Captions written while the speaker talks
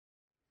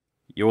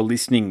You're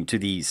listening to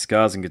the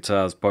Scars and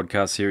Guitars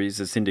podcast series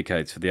that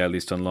syndicates for the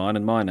A-List Online,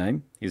 and my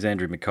name is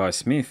Andrew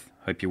Mackay-Smith.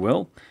 Hope you're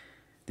well.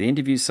 The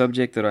interview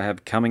subject that I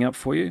have coming up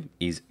for you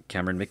is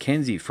Cameron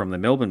McKenzie from the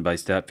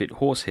Melbourne-based outfit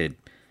Horsehead.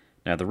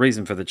 Now, the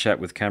reason for the chat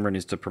with Cameron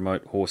is to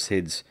promote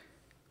Horsehead's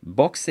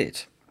box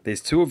set.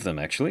 There's two of them,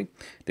 actually.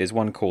 There's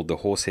one called the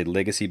Horsehead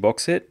Legacy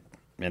box set,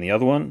 and the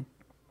other one,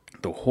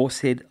 the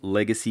Horsehead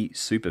Legacy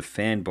Super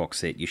Fan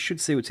box set. You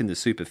should see what's in the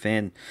Super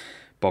Fan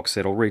box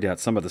set. I'll read out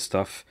some of the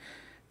stuff.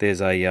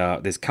 There's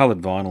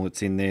coloured vinyl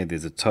that's in there.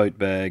 There's a tote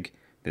bag.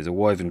 There's a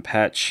woven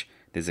patch.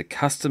 There's a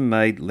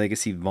custom-made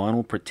Legacy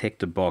vinyl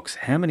protector box.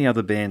 How many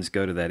other bands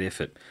go to that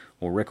effort,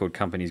 or record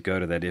companies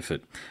go to that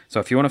effort? So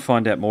if you want to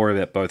find out more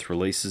about both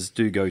releases,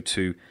 do go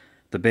to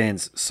the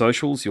band's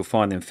socials. You'll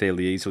find them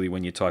fairly easily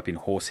when you type in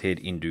Horsehead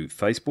into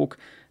Facebook,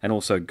 and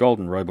also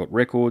Golden Robot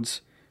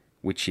Records,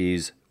 which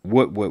is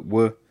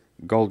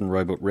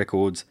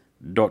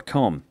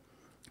goldenrobotrecords.com.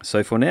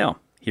 So for now,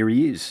 here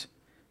he is,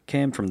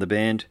 Cam from the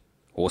band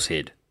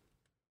Horsehead.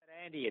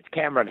 Andy, it's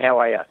Cameron. How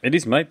are you? It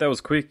is, mate. That was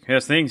quick.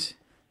 How's things?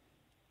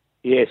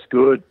 Yes,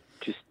 good.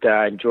 Just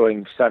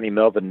enjoying sunny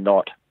Melbourne.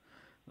 Not.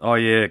 Oh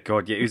yeah,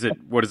 God, yeah. Is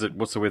it? What is it?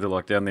 What's the weather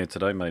like down there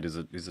today, mate? Is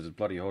it as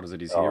bloody hot as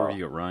it is here? Or have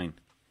you got rain?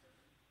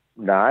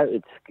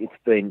 No, it's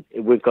been.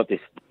 We've got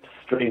this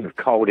stream of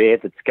cold air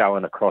that's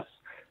going across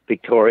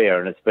Victoria,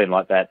 and it's been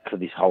like that for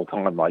this whole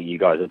time. Like, you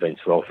guys have been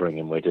sweltering,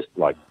 and we're just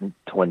like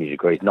 20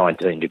 degrees,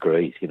 19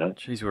 degrees. You know.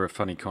 Jeez, we're a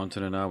funny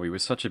continent, are we? We're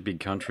such a big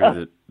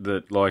country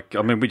that like,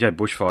 I mean, we had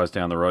bushfires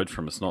down the road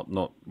from us. Not.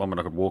 I mean,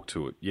 I could walk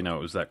to it. You know,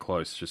 it was that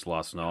close just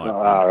last night.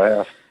 Oh,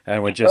 yeah.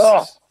 And we're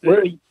just. Where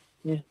are you?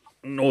 Yeah.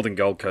 Northern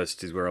Gold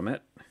Coast is where I'm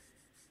at.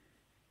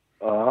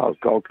 Oh,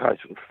 Gold Coast,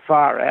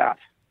 far out.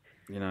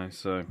 You know,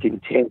 so It's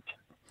intense.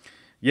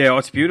 yeah,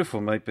 it's beautiful,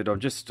 mate. But I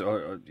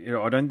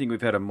don't think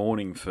we've had a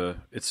morning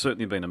for. It's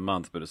certainly been a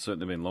month, but it's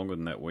certainly been longer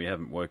than that. We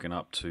haven't woken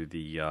up to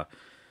the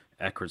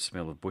acrid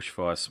smell of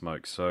bushfire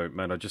smoke. So,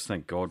 mate, I just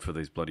thank God for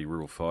these bloody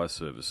rural fire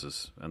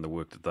services and the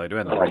work that they do,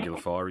 and the regular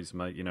fireys,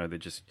 mate. You know, they're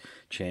just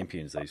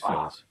champions. These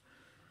fellas.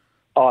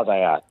 Oh,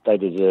 they are. They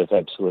deserve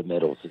absolute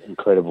medals. It's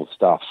incredible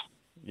stuff.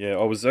 Yeah,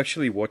 I was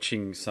actually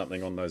watching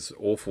something on those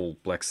awful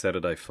Black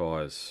Saturday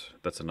fires.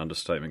 That's an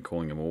understatement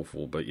calling them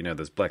awful, but you know,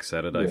 there's Black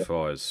Saturday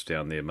fires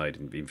down there, mate,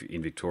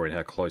 in Victoria, and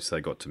how close they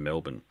got to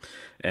Melbourne.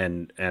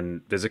 And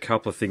there's a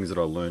couple of things that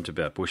I learnt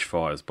about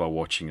bushfires by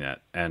watching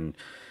that. And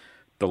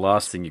the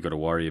last thing you've got to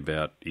worry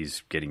about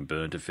is getting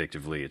burnt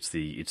effectively. It's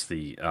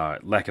the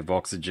lack of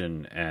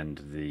oxygen and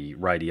the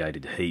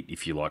radiated heat,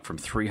 if you like, from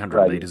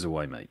 300 metres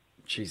away, mate.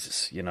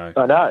 Jesus, you know.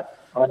 I know.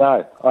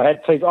 I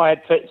had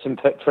some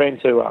friends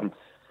who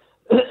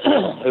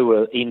who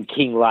were in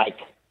King Lake,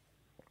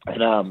 and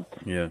there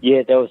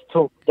was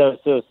talk. There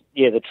was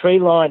the tree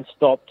line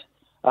stopped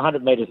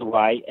 100 metres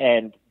away,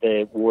 and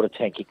the water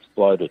tank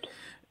exploded.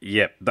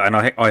 Yep, and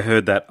I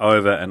heard that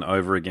over and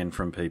over again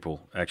from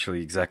people,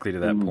 actually, exactly to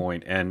that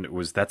point, and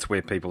that's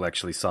where people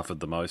actually suffered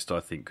the most,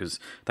 I think, because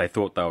they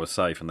thought they were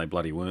safe and they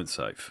bloody weren't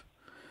safe.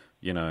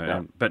 You know,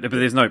 No. but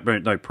there's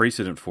no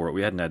precedent for it.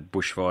 We hadn't had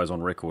bushfires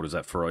on record as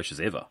that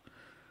ferocious ever.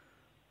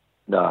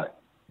 No,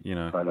 You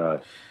know. I know.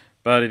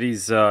 But it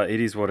is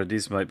what it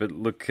is, mate. But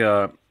look,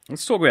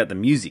 let's talk about the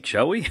music,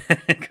 shall we?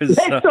 Let's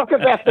talk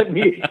about the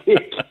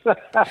music.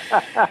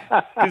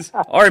 Because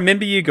I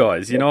remember you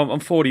guys. You know, I'm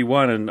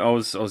 41, and I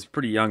was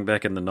pretty young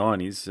back in the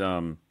 90s.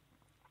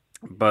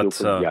 But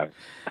young.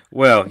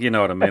 well, you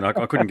know what I mean. I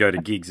couldn't go to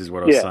gigs, is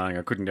what I was Yeah. saying.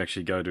 I couldn't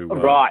actually go to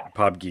Right.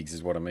 pub gigs,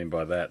 is what I mean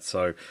by that.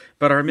 So,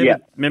 but I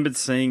remembered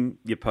seeing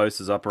your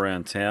posters up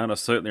around town. I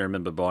certainly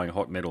remember buying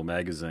Hot Metal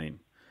magazine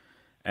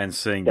and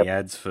seeing the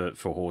ads for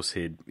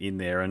Horsehead in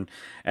there. And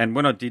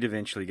when I did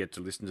eventually get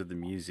to listen to the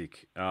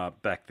music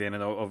back then,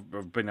 and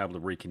I've been able to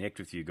reconnect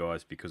with you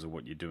guys because of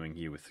what you're doing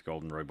here with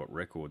Golden Robot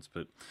Records.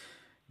 But,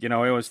 you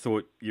know, I always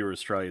thought you were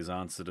Australia's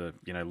answer to,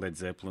 you know, Led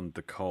Zeppelin,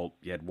 The Cult,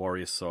 you had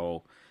Warrior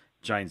Soul,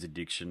 Jane's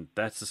Addiction.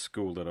 That's the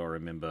school that I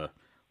remember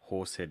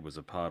Horsehead was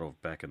a part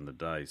of back in the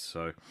day.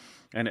 So,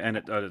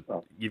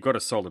 you've got a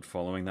solid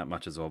following. That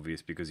much is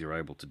obvious because you're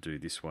able to do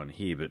this one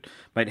here. But,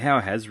 mate, how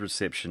has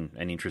reception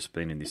and interest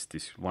been in this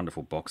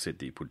wonderful box set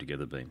that you put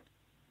together been?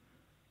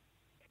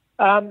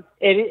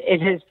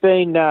 It has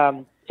been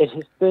good.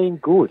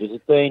 It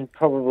has been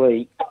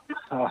probably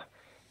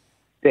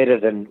better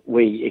than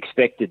we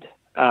expected.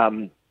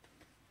 But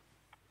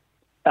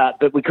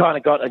we kind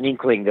of got an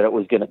inkling that it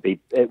was going to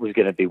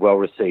be well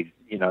received,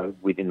 you know,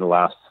 within the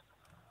last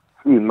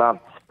few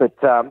months. But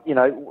you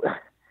know,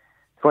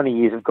 20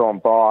 years have gone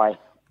by.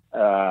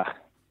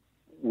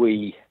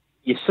 You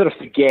sort of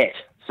forget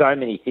so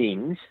many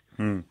things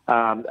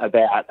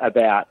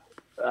about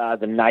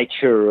the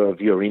nature of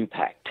your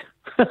impact.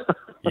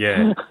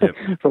 Yeah, yep.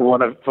 for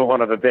want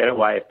of a better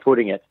way of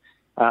putting it.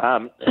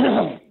 And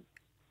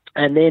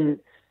then,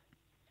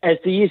 as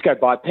the years go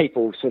by,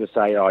 people sort of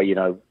say, "Oh, you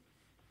know,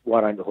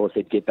 why don't the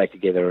Horsehead get back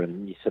together?"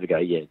 And you sort of go,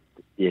 "Yeah,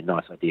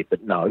 nice idea,"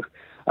 but no.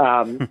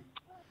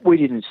 We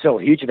didn't sell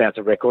huge amounts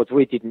of records.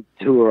 We didn't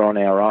tour on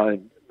our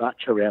own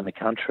much around the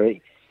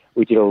country.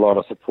 We did a lot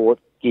of support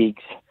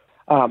gigs.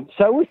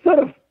 So we're sort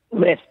of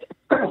left,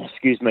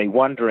 excuse me,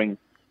 wondering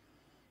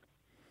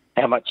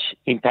how much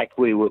impact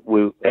we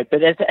were.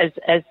 But as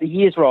the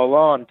years roll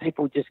on,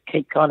 people just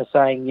keep kind of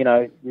saying,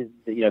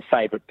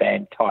 favourite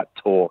band type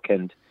talk,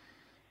 and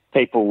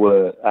people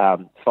were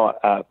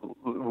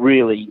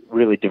really,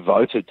 really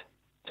devoted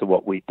to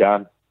what we've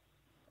done.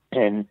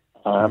 And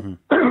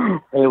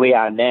here we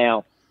are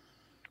now,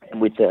 and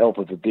with the help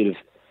of a bit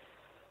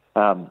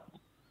of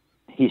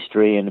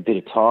history and a bit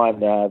of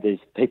time, there's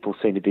people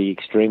seem to be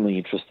extremely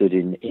interested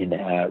in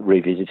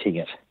revisiting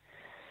it.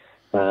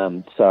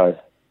 So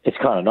it's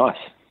kind of nice.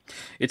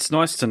 It's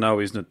nice to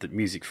know, isn't it, that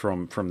music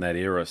from that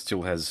era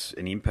still has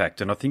an impact.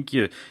 And I think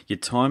your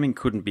timing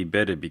couldn't be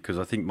better, because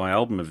I think my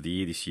album of the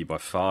year this year by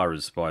far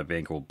is by a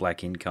band called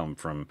Black Income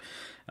from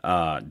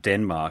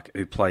Denmark,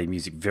 who play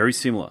music very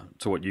similar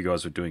to what you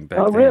guys were doing back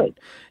then. Oh, really?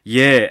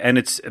 Yeah, and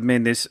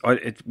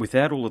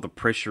without all of the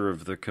pressure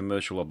of the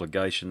commercial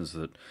obligations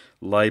that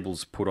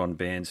labels put on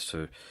bands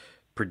to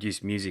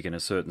produce music in a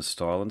certain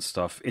style and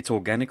stuff, it's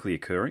organically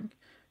occurring.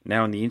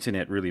 Now, and the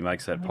internet really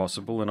makes that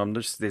possible. And I'm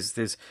just what's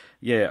this?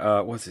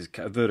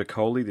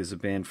 Verticoli. There's a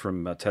band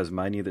from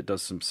Tasmania that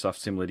does some stuff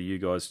similar to you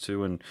guys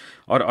too. And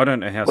I don't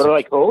know how. What are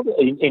they called?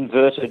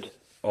 Inverted.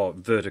 Oh,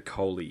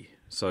 Verticoli.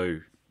 So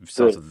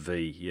starts with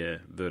V. Yeah,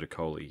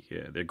 Verticoli.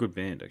 Yeah, they're a good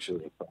band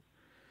actually.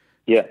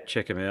 Yeah,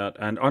 check them out.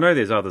 And I know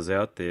there's others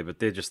out there, but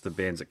they're just the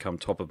bands that come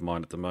top of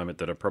mind at the moment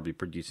that are probably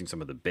producing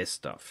some of the best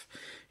stuff,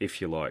 if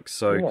you like.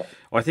 So yeah.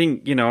 I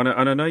think, and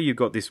I know you've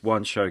got this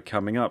one show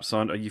coming up,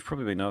 so you've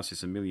probably been asked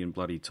this a million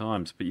bloody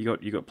times, but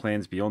you got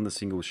plans beyond the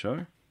single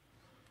show?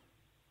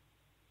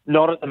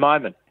 Not at the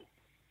moment.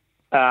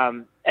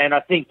 And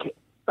I think,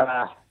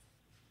 I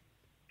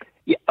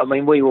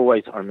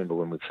remember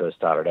when we first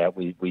started out,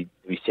 we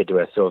said to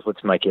ourselves,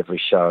 let's make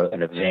every show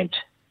an event.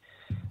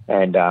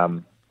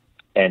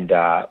 And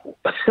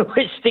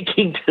we're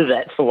sticking to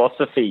that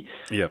philosophy.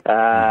 Yep.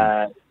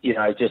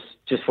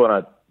 Just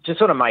want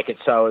to make it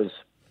so as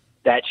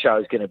that show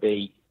is going to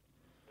be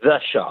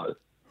the show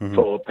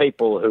for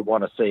people who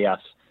want to see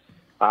us.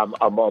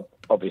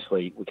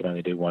 Obviously, we can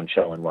only do one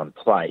show in one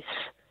place.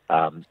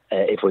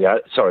 If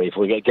we're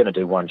going to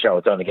do one show,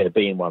 it's only going to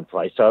be in one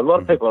place. So a lot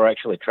of people are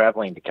actually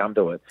travelling to come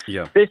to it.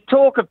 Yeah. There's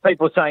talk of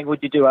people saying,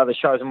 would you do other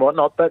shows and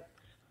whatnot, but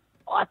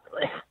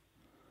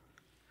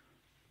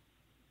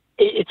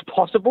it's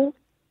possible.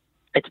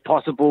 It's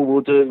possible we'll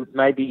do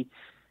maybe,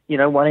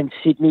 one in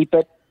Sydney,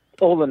 but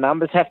all the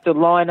numbers have to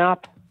line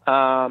up.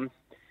 And,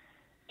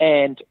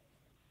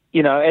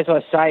 as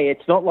I say,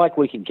 it's not like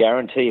we can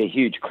guarantee a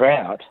huge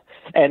crowd.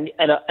 And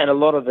a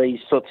lot of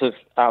these sorts of,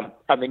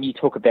 you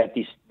talk about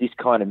this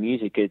kind of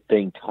music as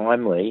being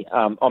timely.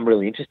 I'm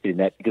really interested in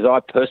that because I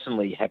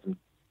personally haven't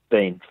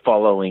been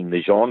following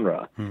the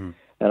genre, and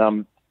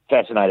I'm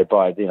fascinated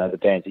by the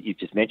bands that you've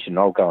just mentioned.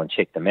 I'll go and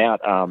check them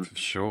out.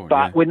 Sure,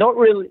 but we're not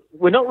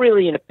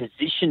really in a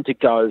position to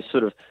go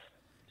sort of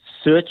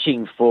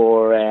searching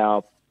for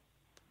our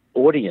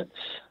audience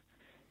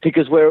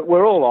because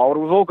we're all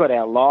older. We've all got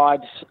our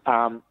lives.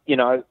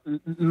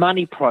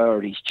 Money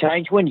priorities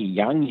change. When you're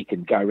young, you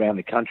can go around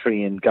the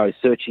country and go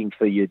searching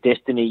for your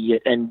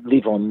destiny and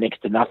live on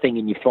next to nothing,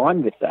 and you're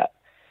fine with that.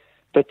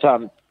 But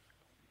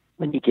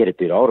when you get a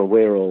bit older,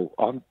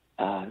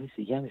 who's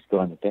the youngest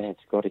guy in the band?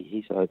 Scotty.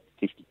 He's like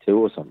 52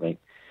 or something.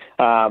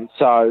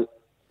 So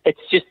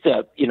it's just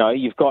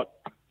you've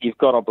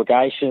got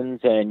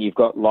obligations and you've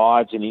got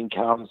lives and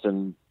incomes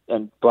and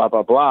blah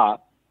blah blah.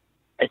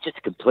 It's just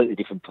a completely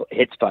different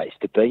headspace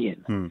to be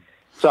in.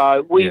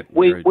 So we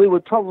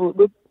would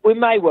probably we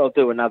may well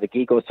do another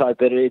gig or so,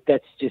 but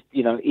that's just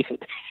if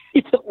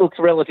it looks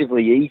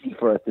relatively easy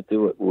for us to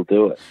do it, we'll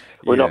do it.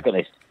 We're not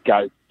going to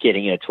go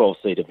getting in a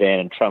 12-seater van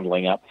and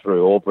trundling up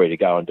through Albury to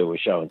go and do a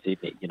show in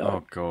Sydney.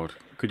 Oh God,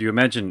 could you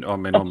imagine? I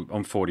mean,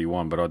 I'm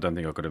 41, but I don't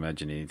think I could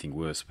imagine anything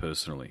worse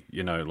personally.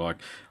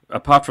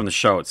 Apart from the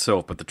show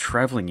itself, but the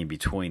travelling in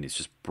between is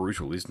just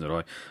brutal, isn't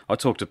it? I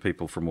talk to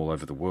people from all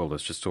over the world. I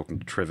was just talking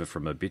to Trevor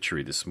from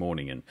Obituary this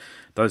morning, and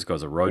those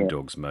guys are road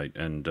dogs, mate,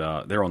 and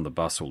they're on the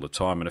bus all the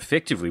time, and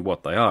effectively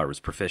what they are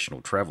is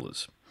professional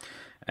travellers.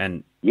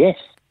 And yes,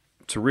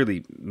 to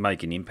really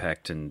make an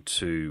impact and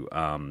to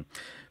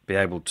be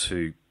able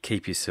to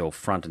keep yourself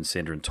front and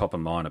centre and top of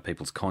mind of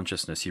people's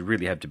consciousness, you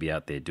really have to be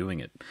out there doing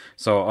it.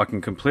 So I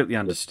can completely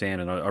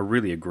understand, and I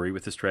really agree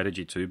with the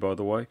strategy too, by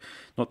the way.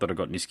 Not that I've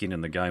got any skin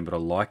in the game, but I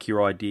like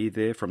your idea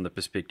there from the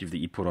perspective that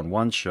you put on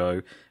one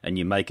show and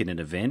you make it an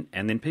event,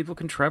 and then people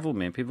can travel,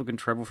 man. People can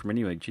travel from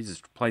anywhere.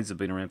 Jesus, planes have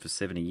been around for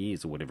 70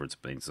 years or whatever it's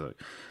been, so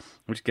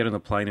we just get on the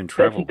plane and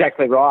travel. That's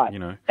exactly right.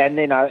 And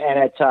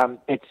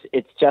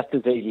it's just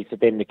as easy for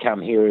them to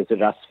come here as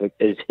it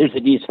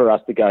is for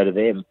us to go to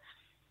them.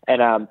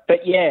 And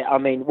but yeah, I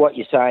mean, what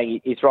you're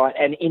saying is right.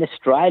 And in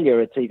Australia,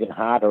 it's even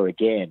harder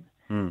again.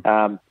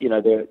 I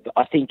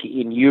think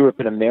in Europe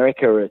and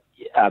America,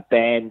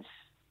 bands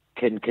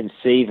can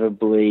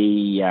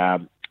conceivably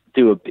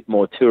do a bit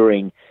more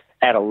touring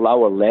at a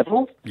lower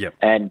level. Yep.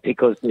 And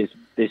because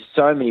there's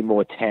so many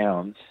more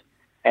towns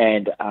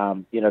and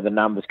the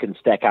numbers can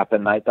stack up,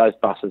 and those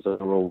buses are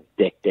all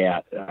decked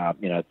out.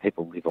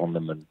 People live on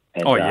them, and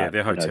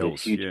they're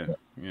hotels. Yeah,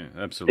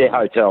 absolutely. They're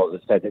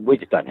hotels. We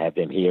just don't have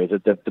them here.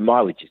 The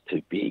mileage is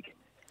too big,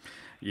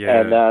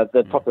 and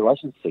the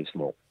population's too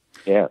small.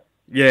 Yeah.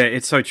 Yeah,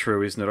 it's so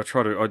true, isn't it?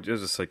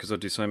 As I say, because I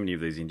do so many of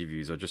these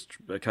interviews,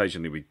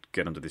 occasionally we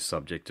get onto this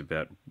subject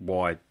about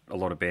why a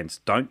lot of bands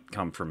don't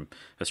come from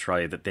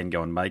Australia that then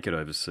go and make it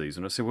overseas.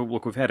 And I said, well,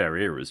 look, we've had our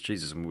eras,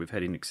 Jesus, and we've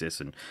had In Excess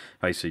and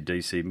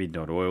AC/DC,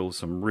 Midnight Oil,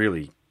 some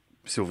really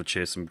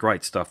Silverchair, some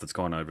great stuff that's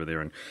gone over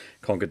there and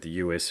conquered the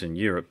US and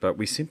Europe, but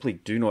we simply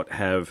do not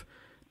have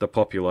the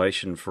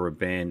population for a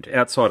band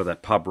outside of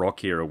that pub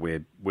rock era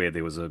where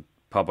there was a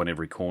pub on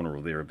every corner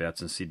or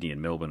thereabouts in Sydney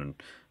and Melbourne, and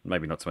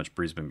maybe not so much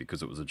Brisbane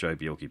because it was a Joe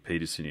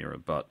Bjelke-Peterson era,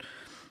 but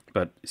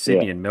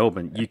Sydney and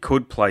Melbourne, you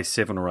could play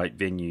 7 or 8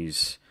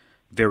 venues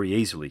very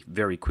easily,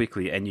 very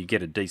quickly, and you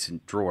get a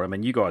decent draw. I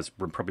mean, you guys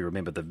probably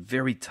remember the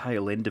very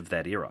tail end of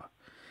that era.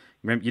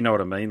 You know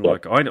what I mean?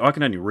 Like, I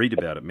can only read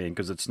about it, man,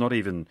 because it's not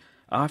even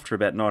after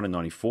about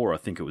 1994. I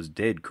think it was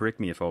dead. Correct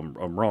me if I'm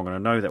wrong, and I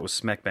know that was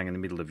smack bang in the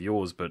middle of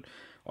yours, but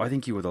I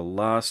think you were the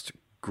last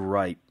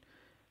great,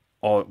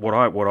 what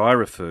I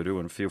refer to,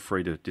 and feel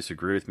free to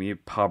disagree with me,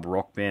 pub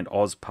rock band,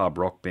 Oz pub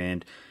rock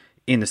band,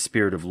 in the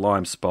spirit of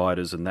Lime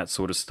Spiders and that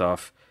sort of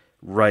stuff.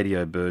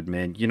 Radio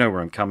Birdman, you know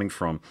where I'm coming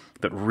from,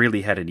 that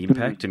really had an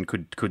impact and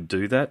could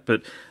do that.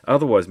 But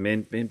otherwise,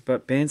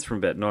 but bands from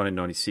about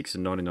 1996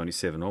 and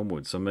 1997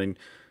 onwards, I mean,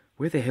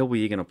 where the hell were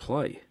you going to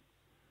play?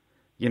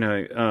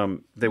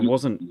 There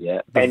wasn't...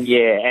 And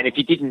if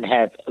you didn't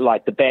have,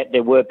 like,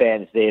 there were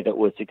bands there that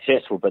were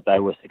successful, but they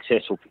were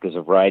successful because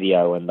of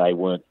radio, and they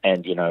weren't,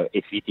 and,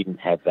 if you didn't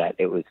have that,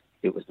 it was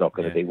not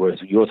going to be,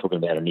 whereas you're talking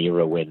about an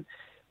era when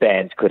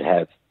bands could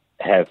have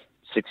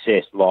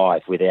success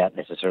live without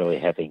necessarily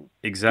having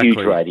huge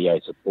radio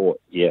support.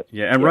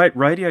 And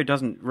radio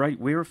doesn't.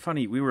 We were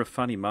a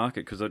funny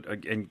market because,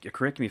 and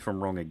correct me if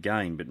I'm wrong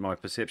again, but my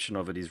perception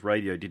of it is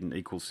radio didn't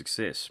equal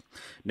success.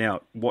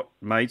 Now, what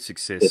made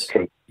success,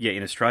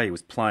 in Australia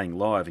was playing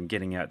live and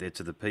getting out there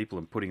to the people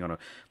and putting on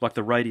like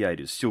the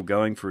Radiators still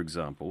going, for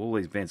example. All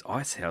these bands,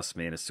 Icehouse,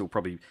 man, they're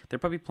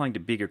probably playing to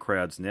bigger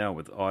crowds now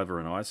with Ivor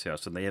and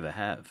Icehouse than they ever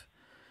have.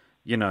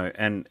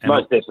 And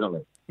most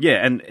definitely.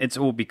 Yeah, and it's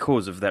all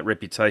because of that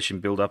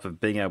reputation build-up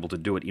of being able to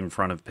do it in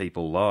front of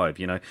people live.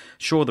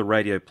 Sure, the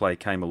radio play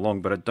came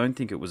along, but I don't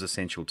think it was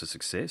essential to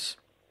success.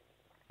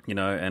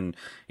 And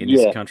in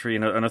this country,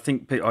 and I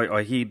think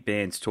I hear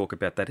bands talk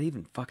about that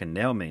even fucking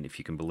now, man, if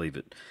you can believe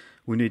it.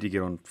 We need to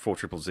get on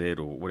 4ZZZ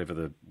or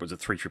whatever was it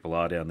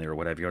 3RRR down there or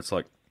whatever. It's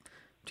like,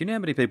 do you know how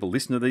many people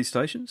listen to these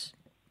stations?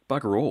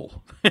 Bugger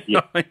all.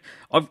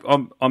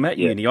 I'm at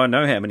uni. I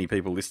know how many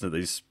people listen to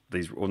these.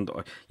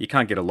 You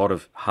can't get a lot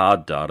of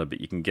hard data,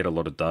 but you can get a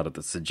lot of data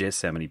that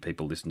suggests how many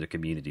people listen to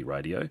community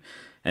radio.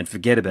 And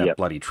forget about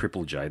bloody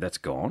Triple J. That's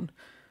gone.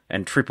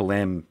 And Triple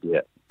M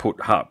put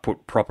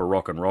proper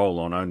rock and roll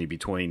on only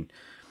between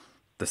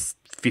the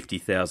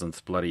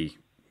 50,000th bloody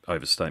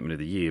overstatement of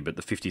the year, but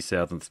the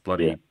 50,000th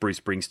bloody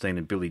Bruce Springsteen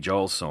and Billy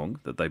Joel song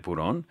that they put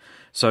on.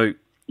 So.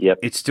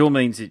 It still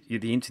means that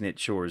the internet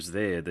sure is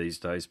there these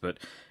days, but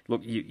look,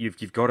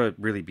 you've got to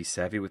really be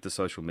savvy with the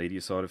social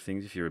media side of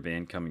things if you're a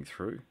band coming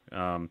through. So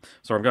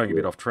I'm going a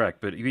bit off track,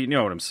 but you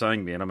know what I'm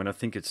saying, man. I mean, I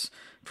think it's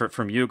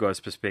from your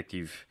guys'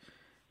 perspective,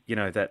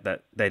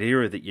 that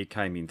era that you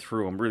came in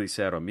through. I'm really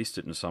sad I missed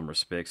it in some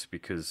respects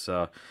because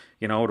I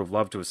would have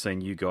loved to have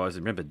seen you guys.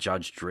 Remember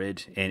Judge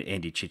Dredd and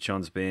Andy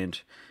Chichon's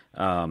band.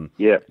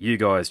 You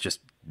guys just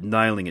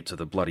nailing it to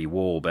the bloody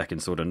wall back in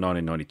sort of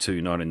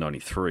 1992,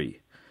 1993.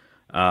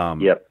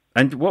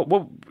 And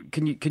what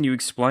can you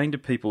explain to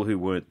people who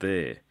weren't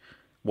there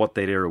what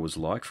that era was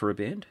like for a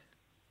band?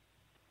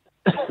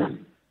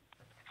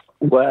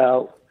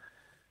 Well,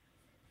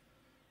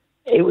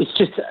 it was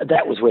just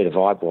that was where the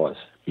vibe was.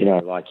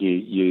 Like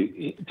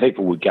you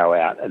people would go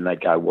out and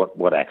they'd go,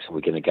 what acts are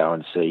we going to go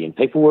and see? And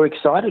people were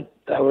excited.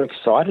 They were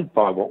excited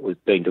by what was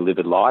being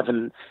delivered live,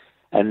 and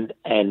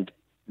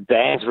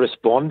bands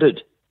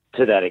responded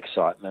to that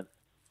excitement.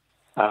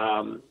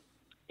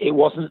 It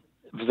wasn't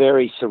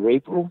very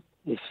cerebral,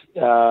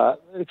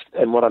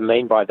 and what I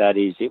mean by that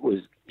is it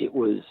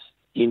was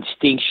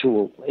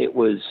instinctual, it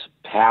was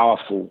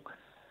powerful.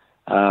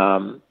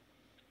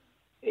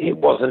 It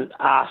wasn't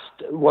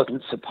asked, it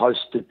wasn't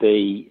supposed to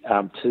be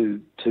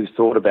too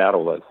thought about.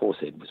 Although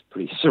Horsehead was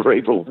pretty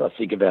cerebral, I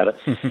think about it.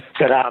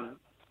 But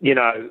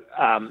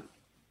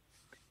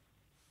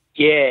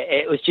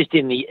it was just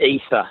in the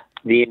ether,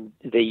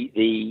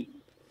 the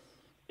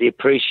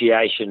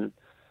appreciation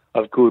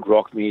of good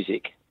rock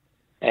music.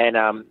 And,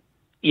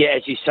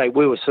 as you say,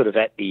 we were sort of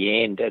at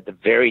the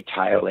very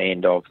tail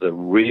end of the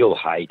real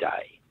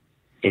heyday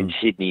in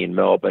Sydney and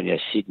Melbourne.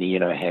 Sydney,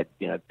 had,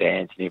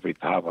 bands in every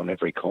pub on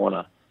every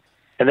corner.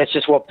 And that's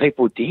just what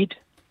people did.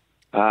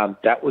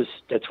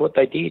 That's what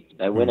they did.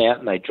 They went out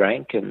and they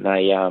drank and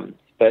they,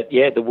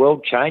 the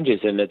world changes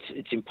and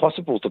it's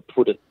impossible to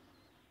put it,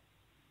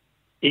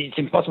 it's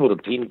impossible to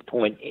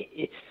pinpoint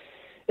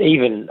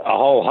even a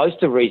whole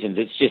host of reasons.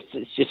 It's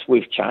just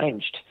we've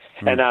changed,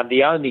 and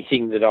the only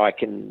thing that I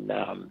can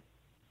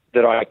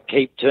that I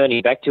keep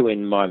turning back to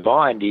in my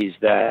mind is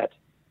that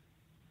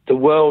the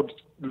world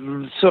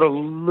sort of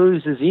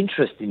loses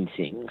interest in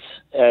things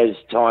as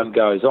time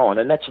goes on,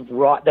 and that's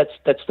right.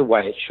 That's the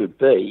way it should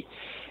be,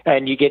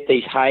 and you get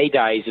these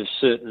heydays of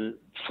certain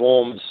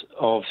forms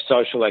of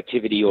social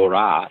activity or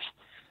art,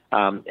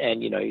 and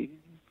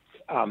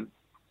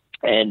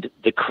and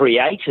the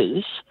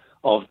creators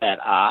of that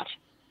art,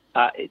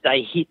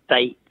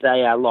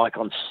 they are like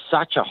on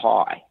such a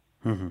high,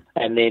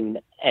 and then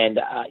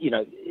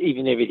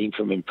even everything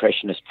from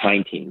impressionist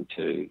painting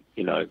to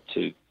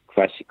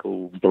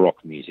classical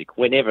Baroque music.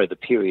 Whenever the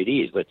period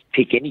is, let's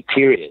pick any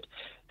period.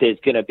 There's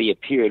going to be a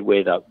period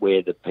where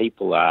the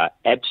people are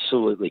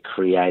absolutely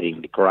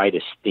creating the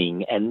greatest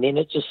thing, and then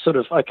it just sort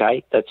of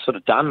that's sort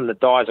of done and it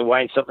dies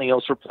away and something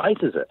else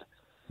replaces it.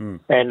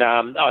 And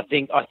I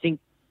think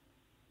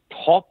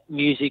pop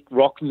music,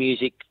 rock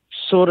music,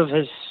 sort of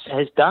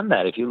has done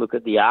that. If you look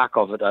at the arc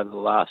of it over the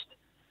last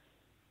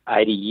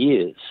 80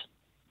 years,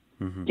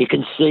 you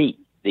can see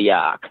the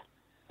arc,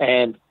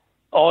 and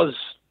Oz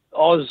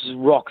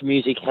rock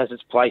music has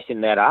its place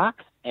in that arc,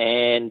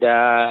 and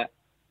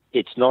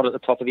it's not at the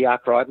top of the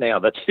arc right now,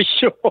 that's for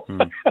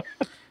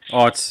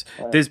sure.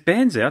 There's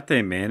bands out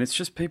there, man. It's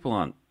just people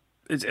aren't.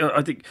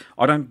 I think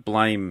I don't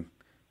blame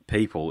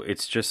people.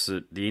 It's just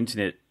that the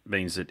internet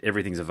means that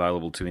everything's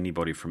available to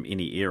anybody from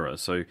any era.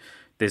 So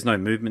there's no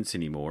movements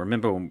anymore.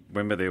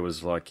 Remember there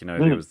was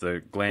there was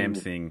the glam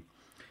thing,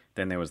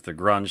 then there was the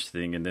grunge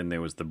thing, and then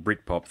there was the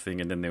Britpop thing,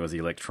 and then there was the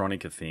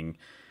electronica thing.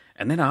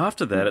 And then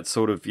after that, it's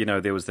sort of,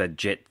 there was that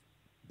Jet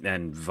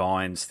and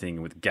Vines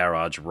thing with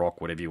garage rock,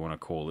 whatever you want to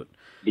call it.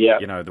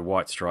 Yeah. The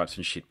White Stripes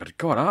and shit. But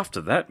God, after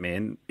that,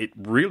 man,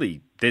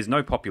 there's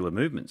no popular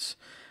movements.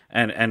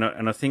 And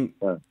I think,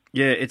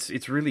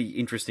 it's really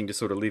interesting to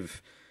sort of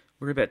live.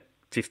 We're about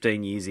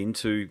 15 years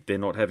into there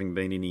not having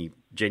been any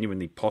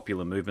genuinely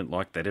popular movement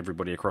like that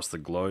everybody across the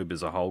globe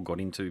as a whole got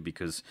into,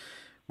 because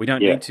we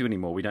don't need to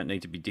anymore. We don't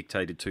need to be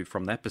dictated to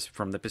from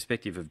the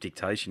perspective of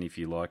dictation, if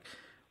you like,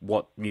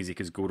 what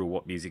music is good or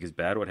what music is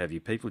bad, what have you.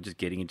 People are just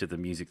getting into the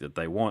music that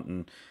they want.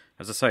 And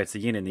as I say, it's the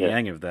yin and the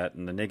yang of that.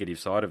 And the negative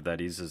side of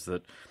that is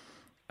that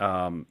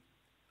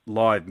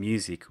live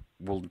music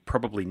will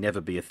probably never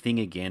be a thing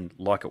again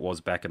like it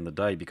was back in the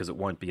day, because it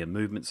won't be a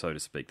movement, so to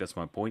speak. That's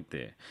my point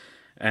there.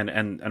 And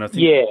I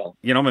think,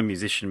 I'm a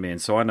musician, man,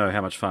 so I know how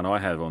much fun I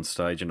have on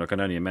stage, and I can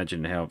only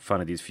imagine how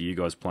fun it is for you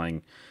guys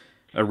playing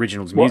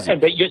originals music.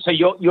 But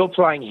you're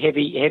playing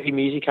heavy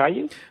music, are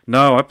you?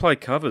 No, I play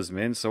covers,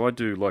 man. So I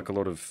do like a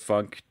lot of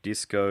funk,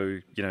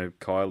 disco,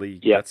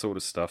 Kylie, that sort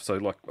of stuff. So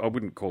like I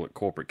wouldn't call it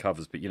corporate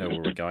covers, but where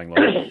we're going.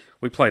 Like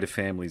we play to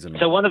families and.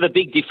 So one of the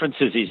big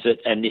differences is that,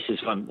 and this is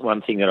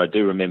one thing that I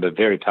do remember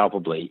very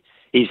palpably,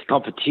 is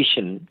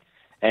competition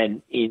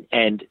and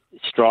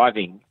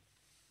striving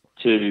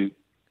to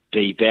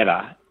be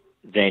better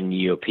than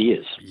your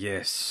peers.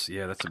 Yes,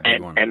 that's a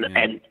big one.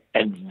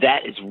 And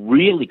that is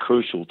really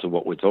crucial to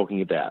what we're talking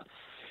about.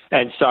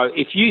 And so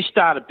if you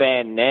start a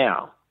band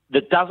now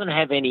that doesn't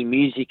have any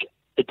music,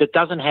 that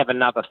doesn't have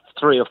another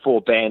 3 or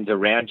 4 bands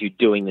around you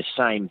doing the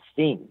same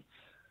thing,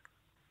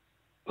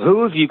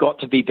 who have you got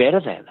to be better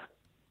than?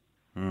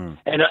 And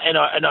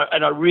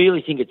I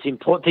really think it's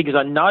important, because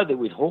I know that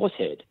with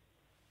Horsehead,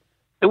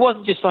 it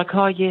wasn't just like,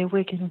 we're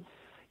going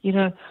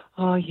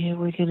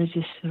to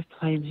just sort of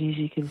play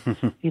music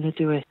and,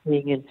 do our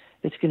thing, and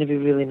it's going to be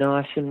really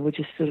nice, and we'll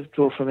just sort of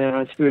draw from our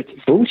own spirit.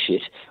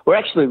 Bullshit. We're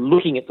actually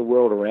looking at the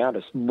world around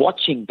us,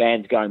 watching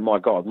bands going, my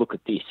God, look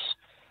at this.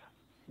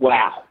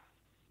 Wow,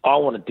 I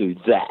want to do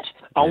that.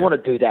 I want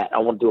to do that. I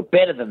want to do it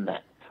better than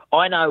that.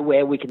 I know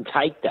where we can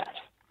take that.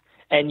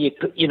 And,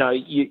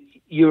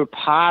 you're a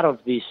part of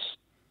this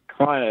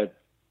kind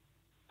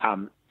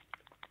of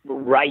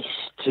race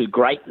to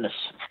greatness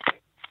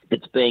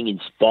that's being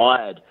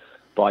inspired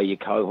by your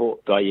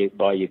cohort, by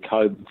your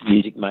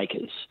co-music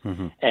makers.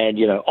 And,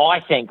 I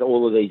thank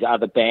all of these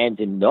other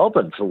bands in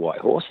Melbourne for why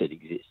Horsehead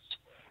exists.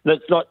 And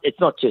it's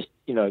not just,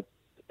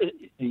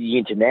 the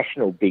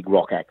international big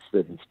rock acts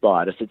that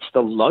inspired us. It's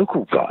the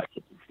local guys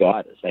that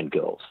inspired us, and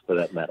girls, for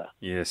that matter.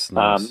 Yes,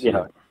 nice.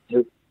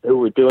 Who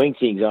were doing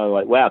things,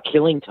 like, wow,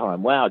 Killing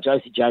Time, wow,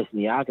 Josie Jason,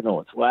 the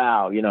Argonauts,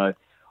 wow,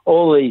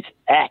 all these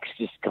acts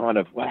just kind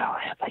of, wow,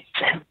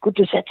 how good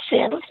does that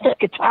sound? What's that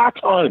guitar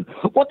tone?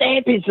 What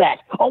amp is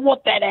that? I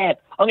want that amp.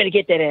 I'm going to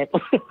get that amp.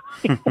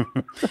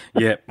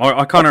 Yeah,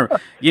 I kind of,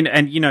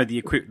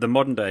 the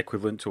modern day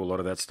equivalent to a lot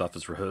of that stuff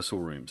is rehearsal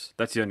rooms.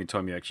 That's the only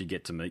time you actually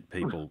get to meet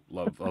people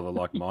of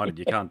like-minded.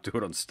 You can't do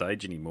it on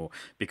stage anymore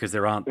because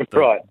there aren't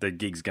the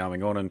gigs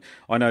going on. And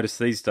I notice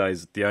these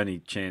days the only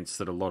chance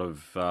that a lot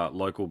of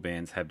local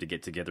bands have to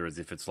get together is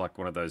if it's like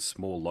one of those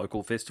small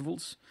local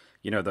festivals.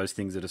 Those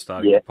things that are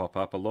starting to pop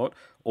up a lot,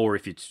 or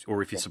if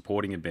you're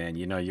supporting a band,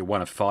 you're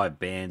one of 5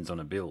 bands on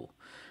a bill.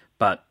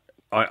 But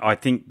I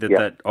think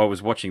that I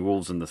was watching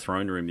Wolves in the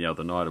Throne Room the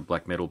other night, a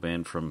black metal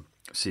band from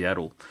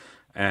Seattle,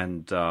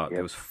 and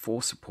there was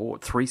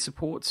 3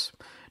 supports.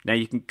 Now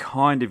you can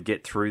kind of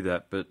get through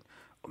that, but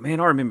man,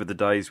 I remember the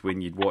days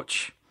when you'd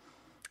watch,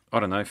 I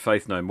don't know,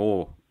 Faith No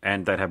More,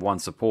 and they'd have one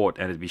support,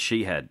 and it'd be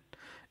She Had.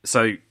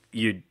 So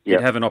you'd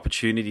have an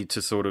opportunity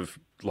to sort of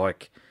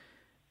like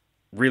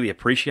really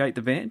appreciate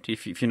the band,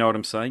 if you know what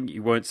I'm saying.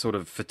 You weren't sort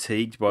of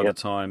fatigued by the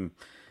time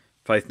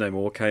Faith No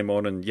More came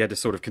on, and you had to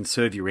sort of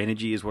conserve your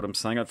energy, is what I'm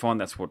saying. I find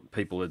that's what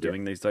people are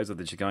doing these days, or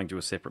that you're going to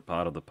a separate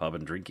part of the pub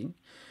and drinking.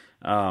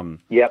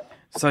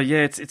 So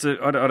yeah, it's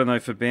I don't know,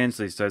 for bands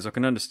these days, I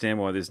can understand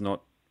why there's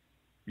not,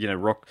 you know,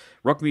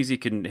 rock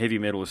music and heavy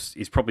metal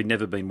is probably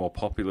never been more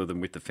popular than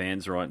with the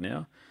fans right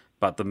now.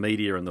 But the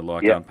media and the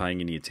like aren't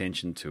paying any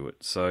attention to it.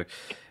 So,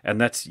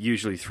 and that's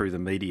usually through the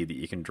media that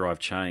you can drive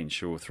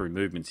change, or through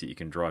movements that you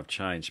can drive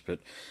change. But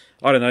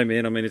I don't know,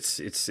 man. I mean,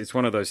 it's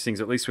one of those things.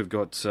 At least we've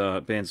got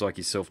bands like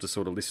yourself to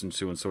sort of listen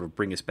to and sort of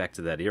bring us back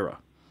to that era.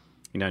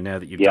 You know, now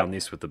that you've done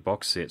this with the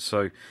box set.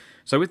 So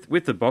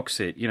with the box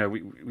set, you know,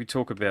 we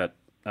talk about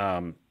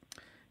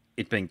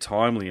it being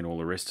timely and all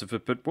the rest of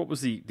it, but what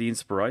was the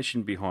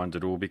inspiration behind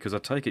it all? Because I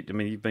take it, I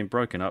mean, you've been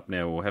broken up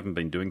now, or haven't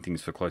been doing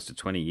things for close to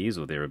 20 years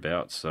or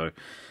thereabouts. So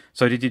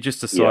did you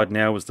just decide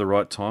now was the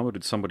right time, or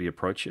did somebody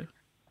approach you?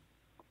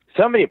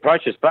 Somebody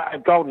approached us,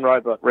 but Golden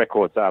Robot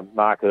Records,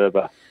 Mark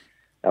Erber,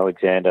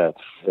 Alexander,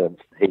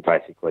 he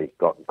basically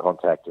got in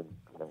contact, and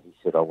he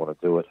said, I want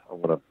to do it. I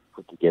want to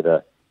put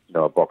together,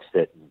 a box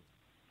set.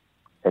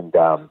 And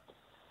I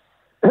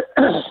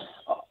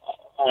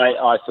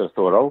sort of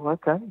thought, oh,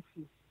 okay,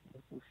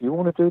 if you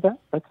want to do that,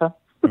 okay.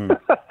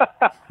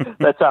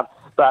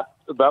 But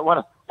one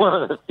of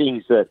the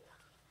things that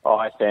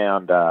I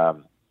found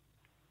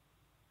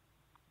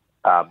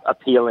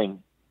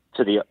appealing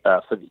to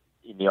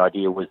in the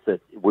idea was that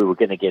we were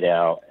going to get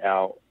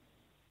all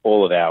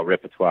of our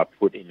repertoire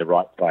put in the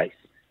right place,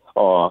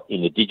 or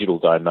in the digital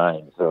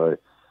domain. So,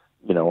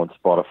 on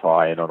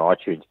Spotify and on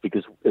iTunes,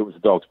 because it was a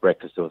Dog's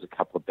Breakfast. There was a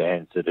couple of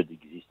bands that had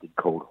existed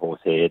called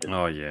Horsehead.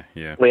 Oh yeah,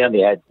 yeah. We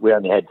only had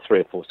 3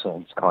 or 4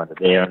 songs kind of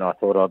there, and I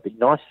thought it'd be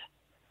nice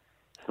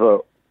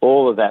for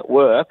all of that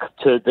work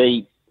to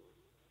be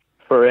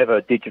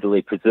forever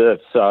digitally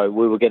preserved. So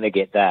we were going to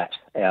get that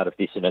out of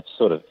this, and it's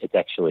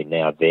actually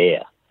now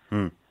there.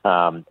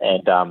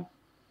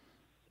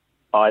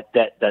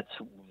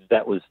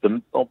 That was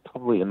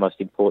probably the most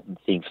important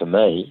thing for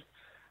me.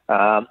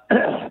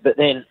 But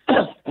then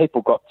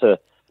people got to,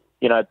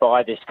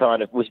 buy this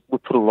kind of. We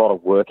put a lot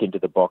of work into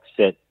the box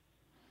set,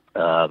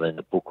 and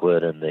the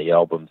booklet and the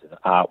albums and the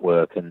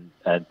artwork,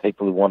 and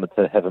people who wanted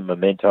to have a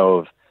memento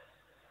of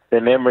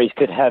their memories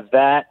could have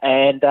that.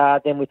 And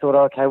then we thought,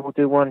 okay, we'll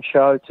do one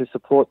show to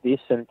support this,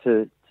 and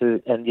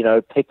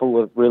people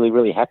were really,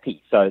 really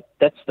happy. So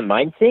that's the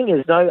main thing.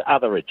 There's no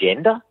other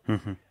agenda.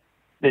 Mm-hmm.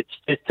 It's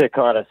just to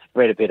kind of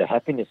spread a bit of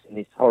happiness in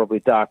this horribly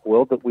dark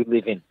world that we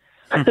live in.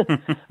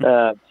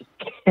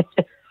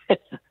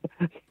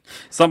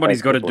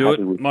 Somebody's got to do it.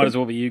 Might as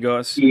well be you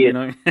guys.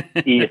 Yeah,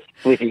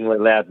 flipping with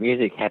loud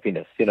music,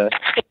 happiness. Yeah,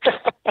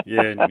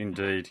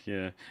 indeed.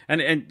 Yeah,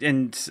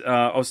 and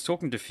I was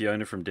talking to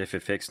Fiona from Def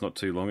FX not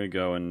too long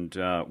ago, and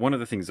one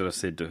of the things that I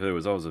said to her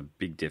was I was a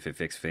big Def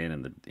FX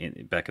fan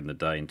back in the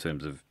day, in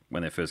terms of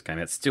when they first came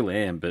out. Still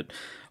am, but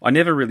I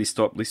never really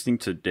stopped listening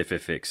to Def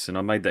FX, and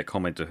I made that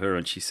comment to her,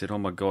 and she said, "Oh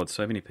my God,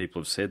 so many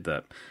people have said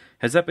that."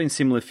 Has that been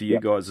similar for you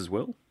guys as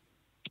well?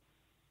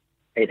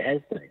 It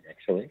has been,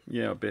 actually.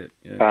 Yeah, I bet.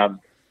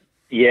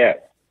 Yeah.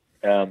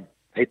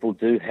 People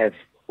do have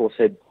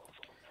Horsehead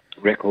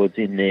records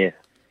in their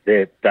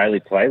daily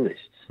playlists.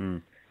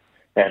 And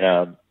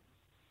it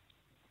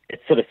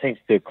sort of seems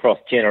to cross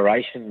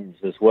generations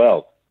as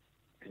well.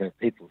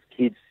 People's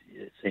kids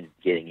seem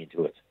getting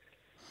into it.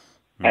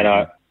 Mm-hmm. And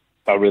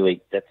I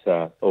really, that's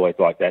always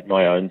like that.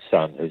 My own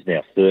son, who's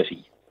now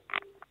 30,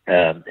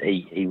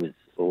 he was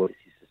always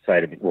used to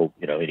say to me, well,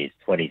 in his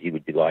 20s, he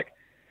would be like,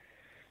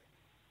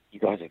 you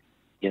guys are,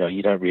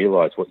 you don't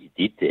realise what you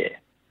did there.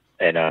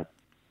 And I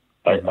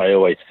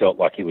always felt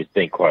like he was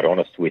being quite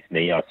honest with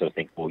me. I sort of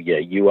think, well, yeah,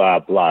 you are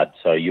blood,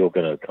 so you're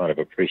going to kind of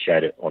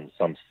appreciate it on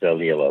some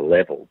cellular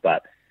level.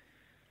 But,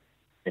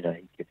 he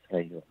kept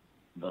saying,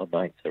 my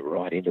mates are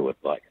right into it.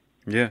 Like,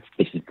 yeah,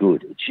 this is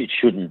good. It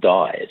shouldn't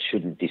die. It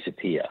shouldn't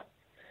disappear.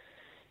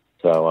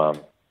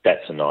 So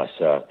that's a nice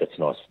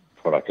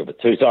product of it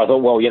too. So I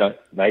thought, well,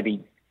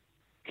 maybe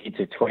kids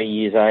of 20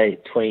 years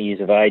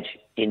of age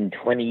in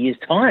 20 years'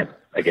 time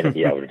are going to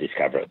be able to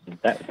discover it.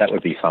 That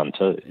would be fun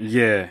too.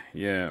 Yeah.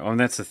 And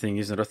that's the thing,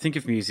 isn't it? I think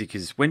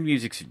when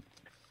music's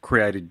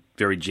created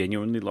very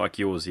genuinely like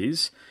yours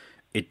is,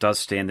 it does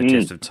stand the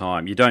test of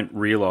time. You don't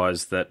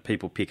realise that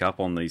people pick up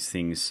on these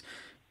things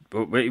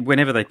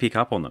whenever they pick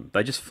up on them.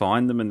 They just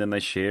find them and then they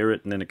share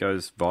it, and then it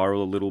goes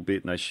viral a little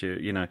bit, and they share,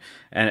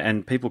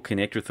 and people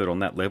connect with it on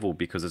that level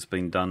because it's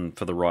been done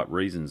for the right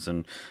reasons.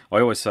 And I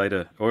always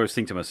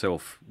think to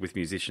myself, with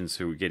musicians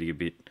who are getting a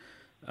bit,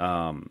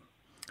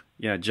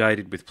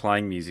 jaded with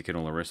playing music and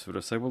all the rest of it,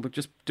 I say, well, look,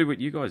 just do what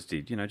you guys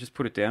did. Just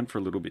put it down for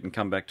a little bit and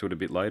come back to it a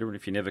bit later. And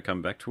if you never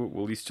come back to it,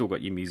 well, you still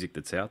got your music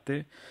that's out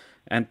there,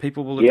 and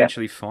people will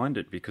eventually find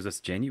it because it's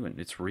genuine,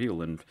 it's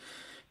real, and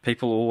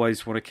people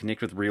always want to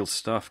connect with real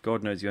stuff.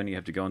 God knows you only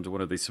have to go into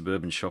one of these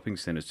suburban shopping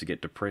centres to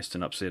get depressed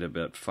and upset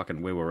about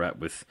fucking where we're at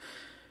with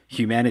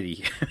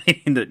humanity.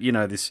 In that,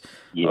 this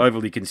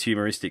overly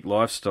consumeristic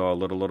lifestyle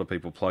that a lot of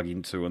people plug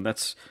into, and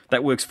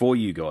that works for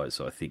you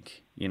guys, I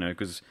think.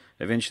 Because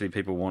eventually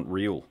people want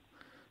real,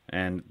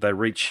 and they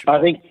reach,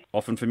 I think,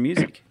 often for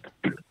music.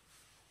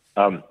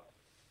 Yeah,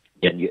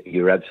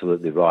 you're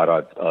absolutely right.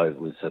 I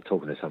was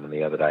talking to someone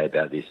the other day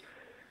about this.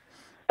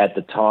 At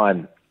the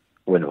time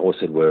when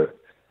Horsehead were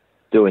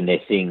doing their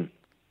thing,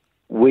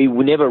 we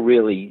were never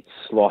really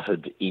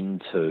slotted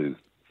into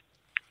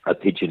a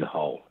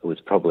pigeonhole. It was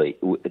probably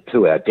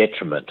to our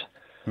detriment,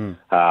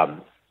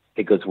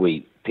 because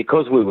we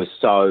were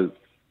so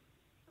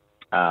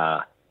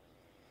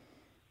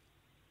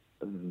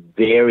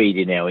varied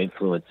in our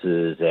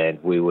influences,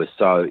 and we were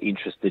so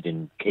interested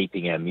in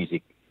keeping our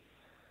music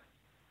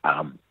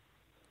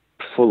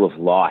full of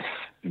life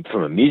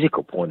from a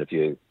musical point of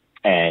view,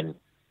 and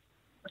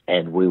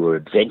we were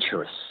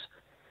adventurous,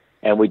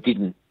 and we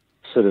didn't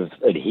sort of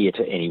adhere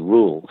to any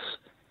rules,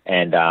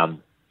 and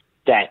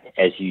that,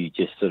 as you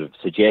just sort of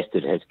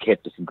suggested, has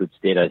kept us in good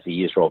stead as the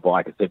years roll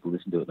by, because people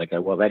listen to it and they go,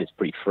 well, that is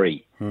pretty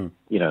free.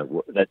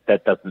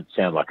 That doesn't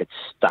sound like it's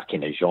stuck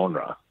in a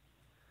genre.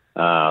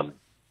 So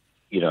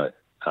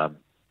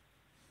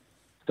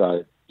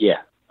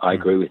yeah, I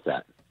agree with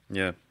that.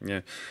 Yeah.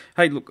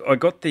 Hey, look, I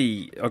got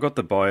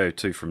the bio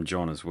too from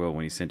John as well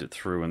when he sent it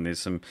through, and there's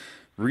some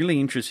really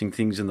interesting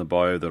things in the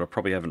bio that I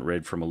probably haven't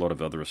read from a lot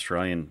of other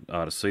Australian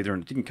artists either,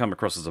 and it didn't come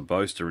across as a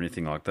boast or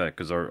anything like that,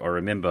 because I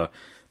remember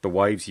the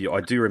waves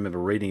I do remember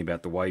reading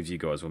about the waves you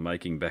guys were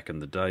making back in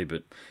the day.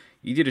 But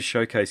you did a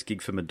showcase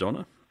gig for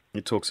Madonna.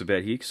 It talks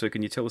about here, so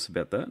can you tell us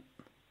about that?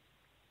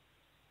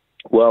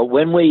 Well,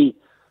 when we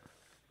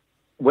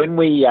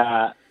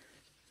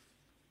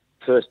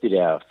first did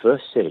our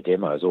first set of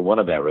demos, or one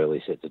of our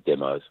early sets of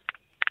demos,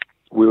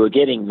 we were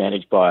getting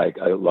managed by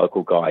a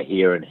local guy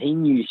here, and he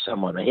knew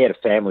someone. He had a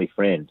family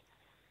friend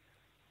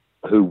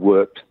who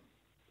worked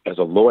as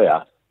a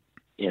lawyer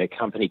in a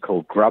company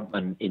called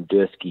Grubman,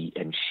 Indursky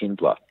and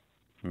Schindler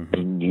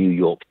in New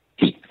York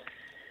City.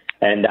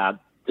 And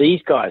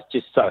these guys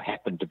just so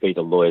happened to be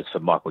the lawyers for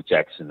Michael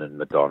Jackson and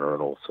Madonna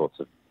and all sorts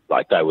of,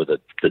 like, they were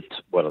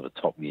one of the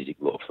top music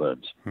law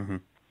firms. Mm-hmm.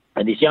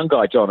 And this young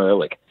guy, John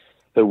Ehrlich,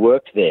 who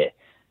worked there,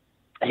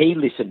 he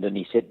listened and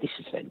he said, this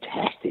is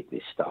fantastic,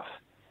 this stuff.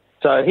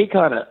 So he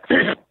kind of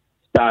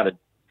started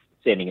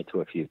sending it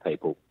to a few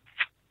people.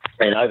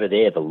 And over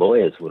there, the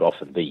lawyers would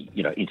often be,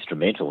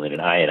 instrumental in an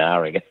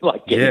A&Ring,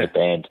 like getting the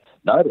band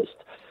noticed.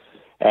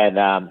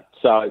 And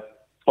so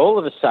all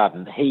of a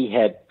sudden, he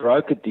had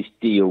brokered this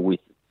deal with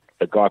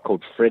a guy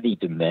called Freddie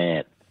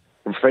DeMann.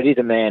 And Freddie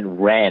DeMann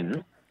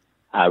ran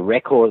a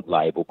record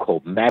label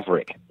called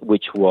Maverick,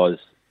 which was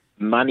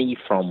money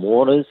from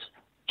Warner's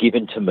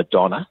given to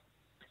Madonna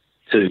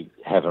to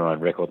have her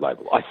own record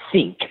label. I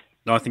think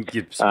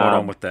you're spot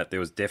on with that. There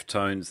was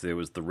Deftones, there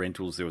was The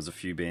Rentals, there was a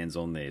few bands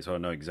on there, so I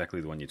know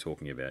exactly the one you're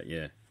talking about,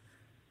 yeah.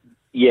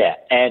 Yeah,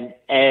 and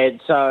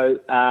so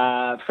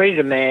Freddie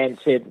DeMann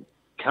said,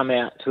 come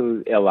out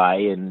to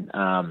LA and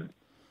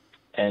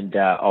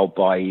I'll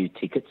buy you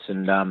tickets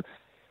and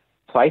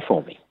play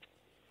for me.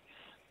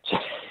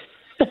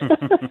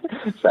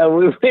 So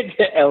we went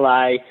to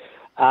LA,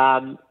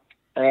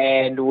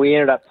 and we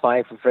ended up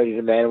playing for Freddie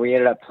DeMann. We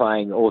ended up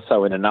playing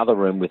also in another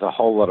room with a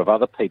whole lot of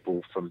other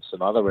people from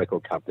some other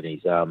record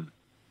companies.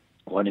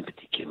 One in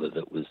particular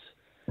that was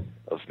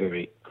of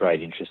very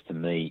great interest to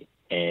me,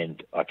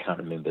 and I can't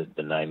remember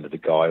the name of the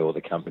guy or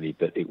the company,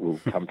 but it will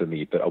come to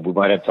me. But we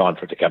won't have time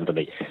for it to come to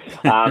me.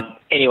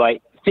 Anyway,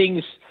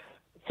 things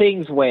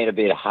went a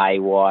bit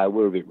haywire.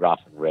 We were a bit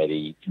rough and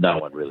ready. No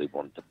one really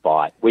wanted to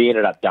bite. We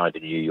ended up going to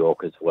New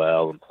York as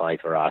well and playing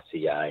for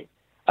RCA.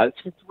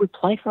 Did we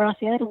play for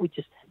RCA, or we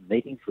just had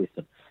meetings with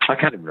them? I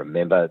can't even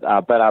remember.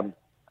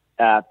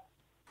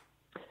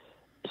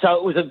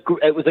 So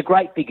it was a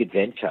great big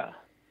adventure.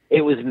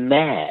 It was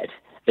mad.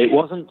 It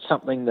wasn't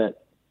something that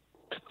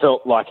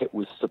felt like it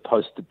was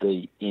supposed to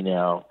be in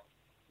our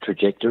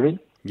trajectory.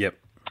 Yep.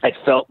 It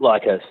felt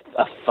like a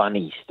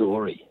funny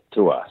story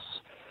to us.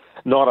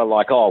 Not a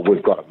like, oh,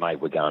 we've got it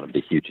made, we're going to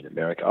be huge in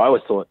America. I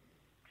always thought,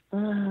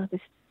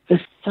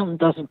 there's something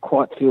doesn't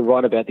quite feel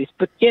right about this,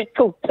 but yeah,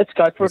 cool, let's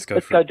go for it.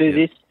 Let's go do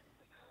this.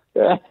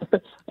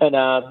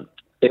 And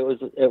it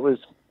was,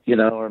 I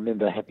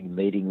remember having a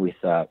meeting with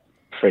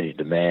Freddie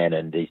DeMann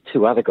and these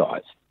two other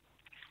guys.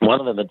 One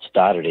of them had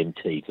started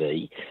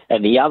MTV,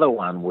 and the other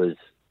one was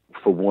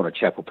for Warner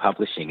Chappell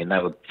Publishing, and they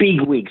were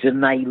big wigs,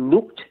 and they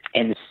looked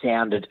and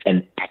sounded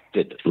and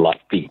acted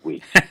like big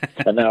wigs.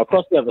 And they were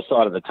across the other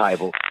side of the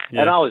table,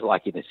 and I was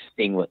like in a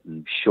singlet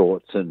and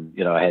shorts, and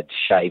I had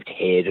shaved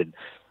head,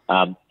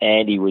 and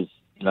Andy was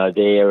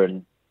there,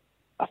 and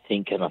I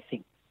think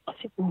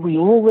were we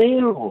all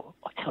there, or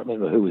I can't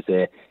remember who was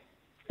there.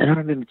 And I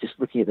remember just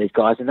looking at these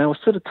guys, and they were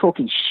sort of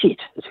talking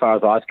shit as far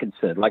as I was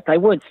concerned. Like, they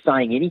weren't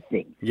saying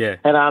anything. Yeah.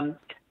 And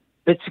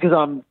it's because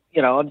I'm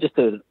just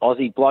an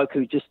Aussie bloke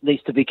who just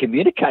needs to be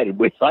communicated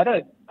with.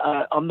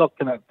 I'm not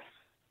going to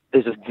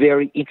there's a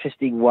very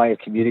interesting way of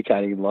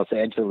communicating in Los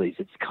Angeles.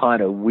 It's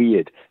kind of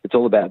weird. It's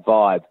all about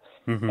vibe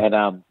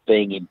and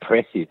being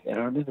impressive. And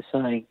I remember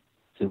saying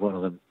to one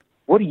of them,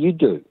 "What do you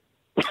do?"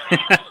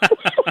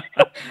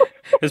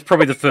 It's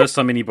probably the first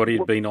time anybody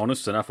had been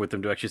honest enough with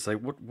them to actually say,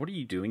 "What are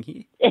you doing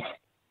here?"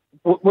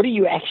 What do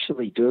you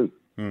actually do?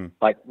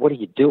 Like, what are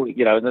you doing?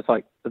 You know, and it's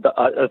like,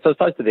 I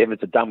suppose to them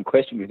it's a dumb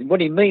question. What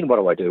do you mean? What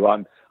do I do?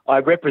 I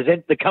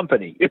represent the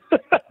company.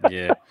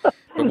 Yeah,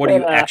 but what do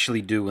you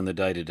actually do in the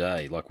day to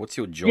day? Like, what's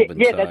your job?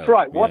 Yeah, that's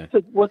right. What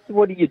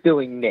are you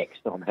doing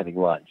next? I'm having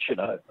lunch. You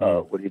know,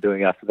 what are you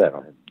doing after that?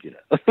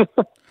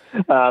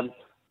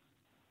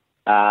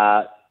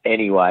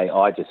 Anyway,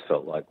 I just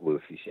felt like we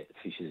were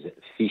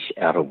fish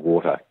out of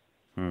water,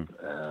 and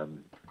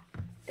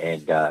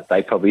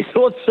they probably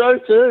thought so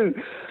too.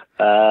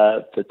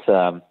 But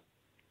that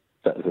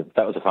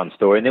was a fun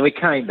story. And then we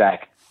came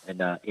back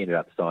and ended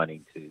up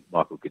signing to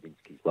Michael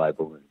Gudinski's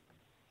label, and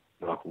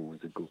Michael was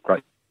a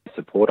great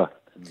supporter.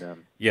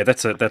 And, yeah,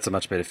 that's a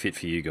much better fit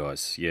for you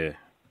guys. Yeah,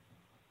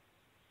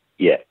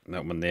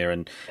 that one there,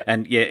 and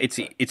yeah,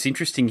 it's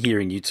interesting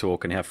hearing you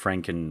talk and how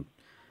frank and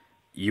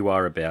you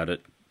are about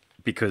it,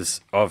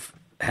 because I've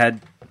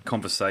had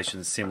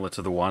conversations similar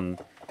to the one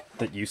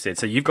that you said.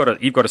 So you've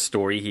got a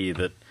story here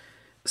that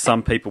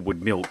some people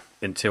would milk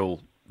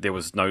until there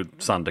was no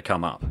sun to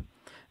come up,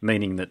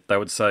 meaning that they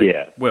would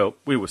say, well,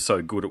 we were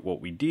so good at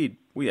what we did,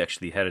 we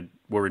actually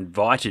were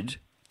invited,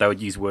 they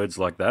would use words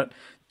like that,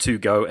 to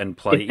go and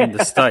play in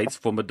the States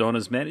for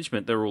Madonna's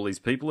management. There were all these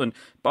people. And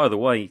by the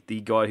way,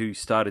 the guy who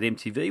started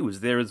MTV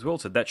was there as well.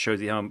 So that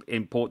shows you how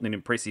important and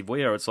impressive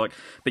we are. It's like,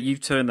 but you've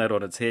turned that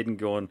on its head and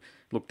gone,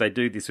 look, they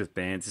do this with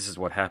bands, this is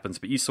what happens.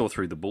 But you saw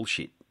through the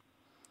bullshit.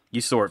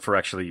 You saw it for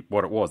actually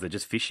what it was. They're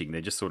just fishing.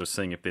 They're just sort of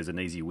seeing if there's an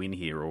easy win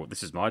here, or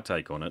this is my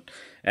take on it.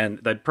 And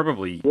they'd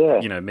probably,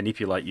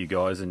 manipulate you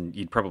guys, and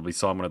you'd probably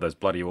sign one of those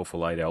bloody awful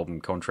 8-album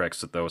contracts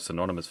that they were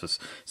synonymous for.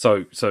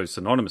 So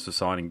synonymous for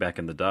signing back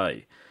in the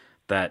day,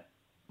 that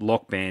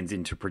lock bands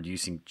into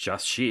producing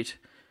just shit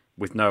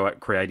with no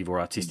creative or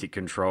artistic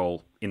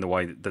control in the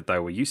way that they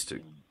were used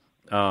to.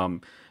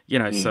 So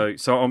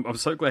I'm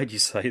so glad you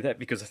say that,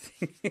 because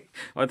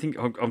I think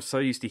I'm so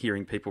used to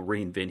hearing people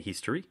reinvent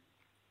history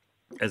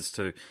as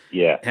to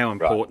how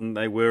important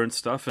they were and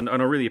stuff. And I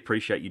really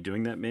appreciate you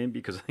doing that, man,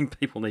 because I think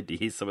people need to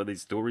hear some of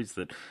these stories,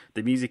 that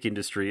the music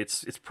industry,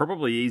 it's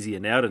probably easier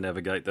now to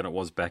navigate than it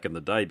was back in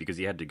the day, because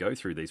you had to go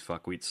through these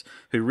fuckwits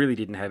who really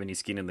didn't have any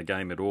skin in the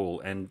game at all.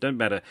 And don't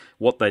matter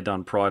what they'd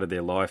done prior to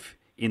their life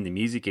in the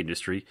music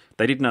industry,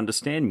 they didn't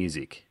understand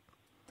music.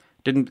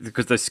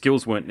 Because those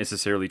skills weren't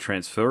necessarily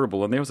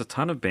transferable. And there was a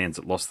ton of bands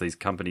that lost these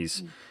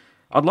companies.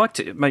 I'd like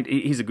to, mate,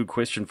 here's a good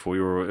question for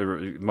you, or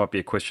it might be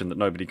a question that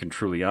nobody can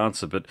truly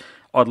answer, but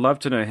I'd love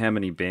to know how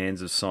many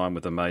bands have signed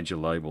with a major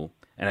label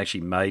and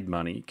actually made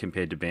money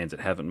compared to bands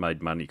that haven't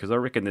made money, because I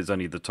reckon there's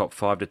only the top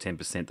 5 to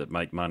 10% that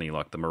make money,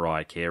 like the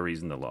Mariah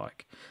Careys and the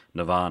like,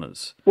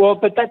 Nirvanas. Well,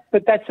 but that's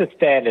the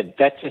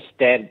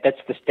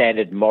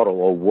standard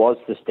model, or was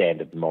the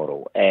standard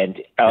model,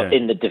 and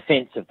in the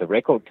defence of the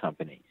record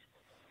companies,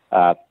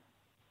 I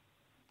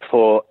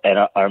can't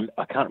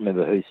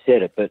remember who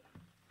said it, but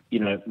you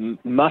know,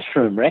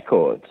 Mushroom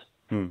Records,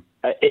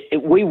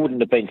 we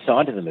wouldn't have been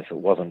signed to them if it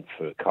wasn't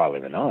for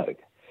Kylie Minogue,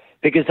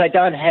 because they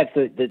don't have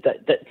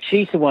the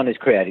she's the one who's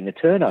creating the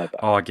turnover.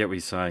 Oh, I get what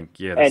you're saying.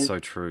 Yeah, that's so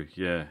true.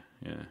 Yeah.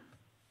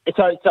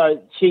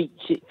 So she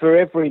for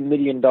every $1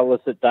 million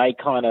that they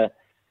kind of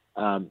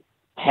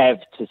have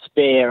to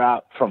spare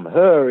up from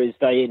her, is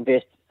they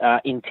invest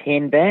in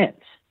 10 bands.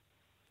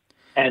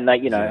 And they,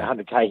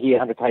 100K here,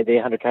 100K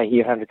there, 100K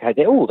here, 100K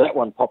there. Oh, that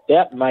one popped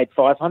out and made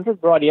 500.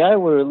 Rightio,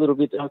 we're a little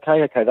bit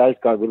okay. Those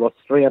guys, we lost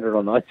 300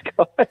 on those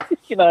guys.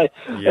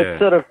 It's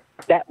sort of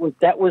that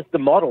was the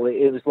model.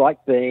 It was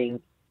like being,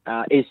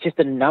 it's just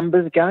a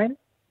numbers game,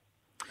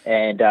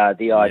 and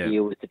the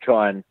idea was to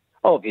try and,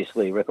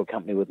 obviously, a record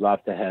company would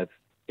love to have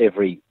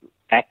every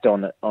act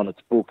on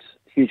its books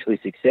hugely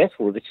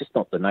successful. It's just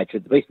not the nature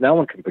of the beast. No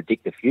one can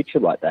predict the future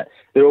like that.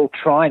 They're all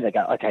trying to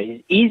go,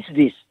 okay, is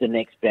this the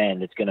next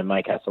band that's going to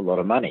make us a lot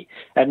of money?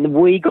 And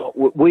we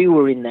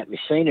were in that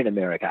machine in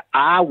America.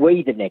 Are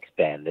we the next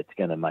band that's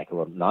going to make a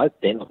lot of money? No,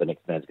 they're not the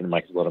next band that's going to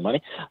make us a lot of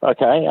money.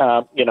 Okay,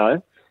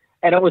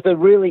 And it was a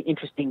really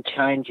interesting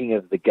changing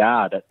of the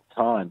guard at the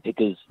time,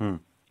 because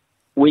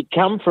we'd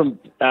come from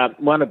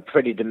one of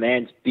Freddie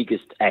Demand's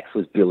biggest acts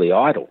was Billy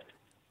Idol.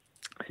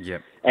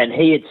 Yep. And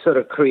he had sort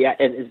of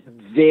created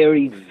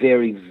very,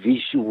 very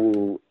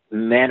visual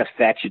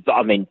manufactured.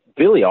 I mean,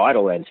 Billy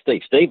Idol and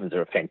Steve Stevens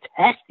are a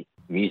fantastic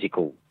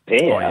musical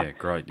pair. Oh, yeah,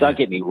 great. Don't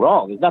get me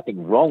wrong. There's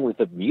nothing wrong with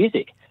the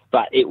music,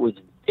 but it was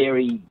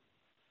very,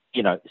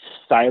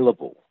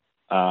 saleable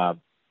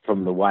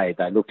from the way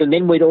they looked. And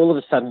then all of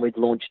a sudden we'd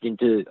launched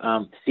into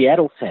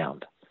Seattle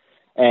sound,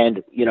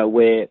 and,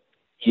 where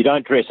you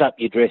don't dress up,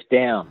 you dress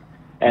down.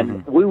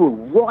 And we were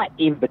right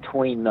in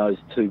between those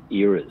two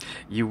eras.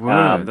 You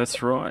were,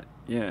 that's right,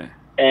 yeah.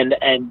 And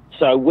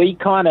so we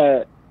kind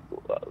of,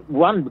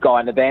 one guy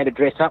in the band would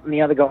dress up and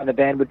the other guy in the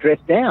band would dress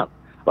down.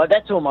 Like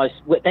that's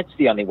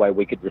the only way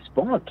we could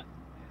respond,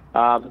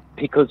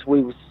 because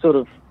we were sort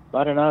of,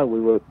 I don't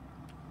know,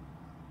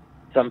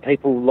 some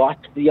people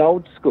liked the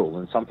old school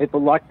and some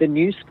people liked the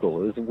new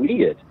school. It was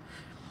weird.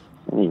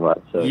 Anyway,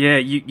 so yeah,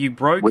 you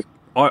broke.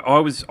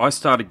 I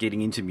started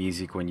getting into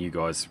music when you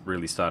guys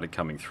really started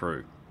coming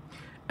through.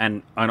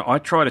 And I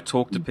try to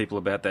talk to people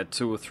about that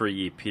 2 or 3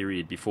 year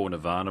period before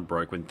Nirvana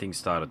broke, when things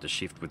started to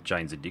shift with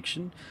Jane's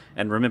Addiction.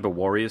 And remember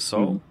Warrior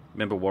Soul?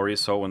 Remember Warrior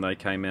Soul when they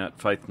came out?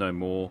 Faith No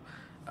More,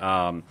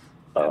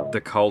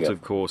 The Cult,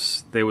 of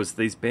course. There was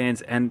these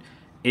bands, and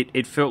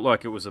it felt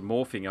like it was a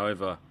morphing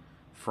over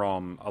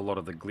from a lot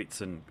of the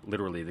glitz and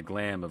literally the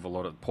glam of a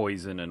lot of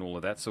Poison and all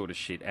of that sort of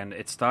shit. And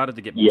it started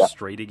to get more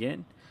street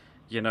again,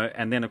 you know.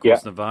 And then, of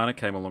course, Nirvana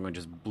came along and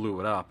just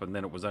blew it up. And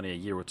then it was only a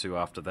year or two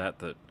after that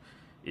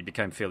it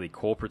became fairly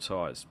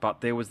corporatized.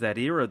 But there was that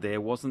era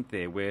there, wasn't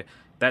there, where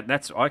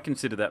that's I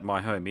consider that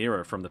my home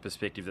era, from the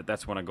perspective that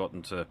that's when I got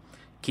into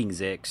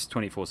King's X,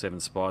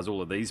 24/7 Spies, all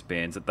of these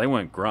bands, that they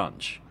weren't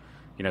grunge.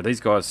 You know,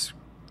 these guys,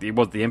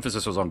 the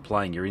emphasis was on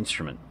playing your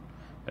instrument,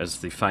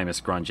 as the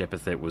famous grunge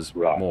epithet was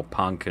more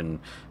punk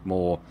and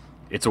more,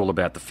 it's all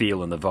about the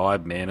feel and the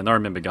vibe, man. And I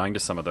remember going to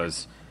some of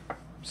those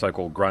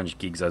so-called grunge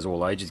gigs, those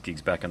all-ages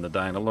gigs back in the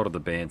day, and a lot of the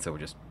bands, they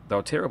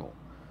were terrible.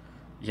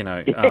 You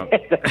know,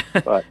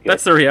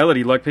 that's the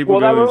reality. Like, people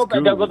well,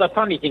 the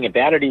funny thing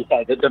about it is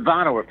that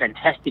Nirvana were a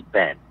fantastic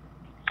band,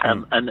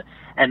 and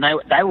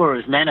they were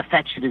as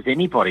manufactured as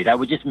anybody. They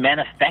were just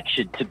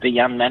manufactured to be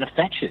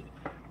unmanufactured,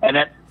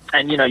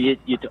 and you know,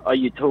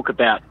 you talk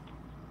about,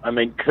 I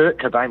mean, Kurt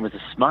Cobain was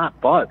a smart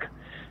bloke,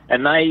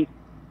 and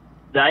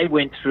they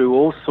went through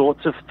all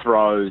sorts of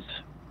throes.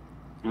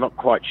 I'm not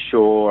quite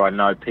sure. I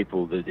know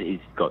people that he's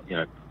got, you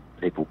know.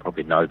 People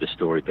probably know the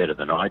story better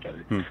than I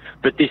do.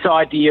 But this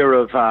idea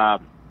of how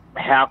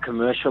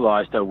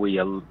commercialised are we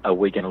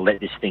going to let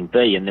this thing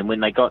be? And then when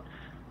they got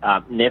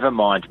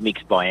Nevermind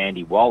mixed by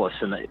Andy Wallace,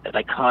 and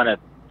they kind of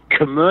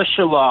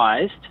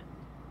commercialised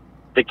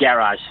the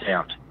garage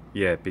sound.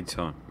 Yeah, big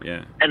time.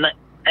 Yeah, and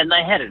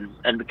they had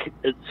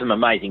some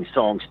amazing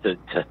songs to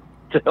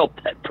help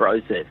that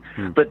process.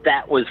 But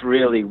that was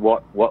really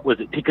what was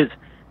it? Because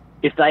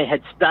if they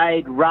had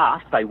stayed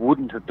rough, they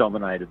wouldn't have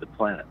dominated the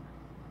planet.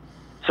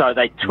 So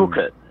they took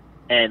it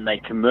and they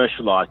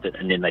commercialised it,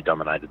 and then they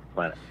dominated the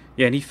planet.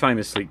 Yeah,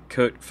 and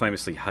Kurt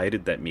famously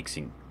hated that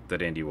mixing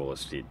that Andy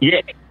Wallace did.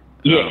 Yeah,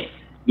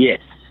 yes.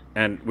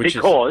 And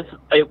because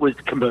it was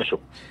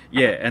commercial.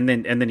 Yeah, and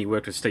then he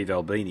worked with Steve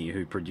Albini,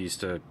 who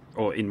produced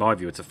or in my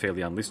view, it's a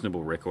fairly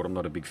unlistenable record. I'm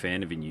not a big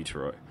fan of In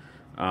Utero,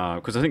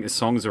 because I think the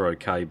songs are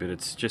okay, but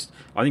it's just,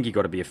 I think you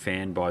got to be a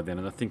fan by then,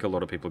 and I think a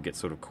lot of people get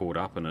sort of caught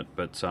up in it,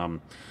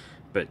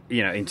 But,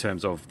 you know, in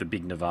terms of the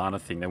big Nirvana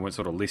thing, they weren't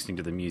sort of listening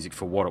to the music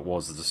for what it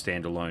was as a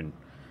standalone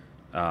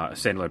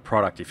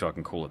product, if I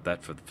can call it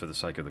that, for the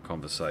sake of the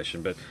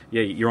conversation. But,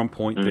 yeah, you're on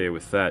point there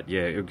with that.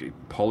 Yeah,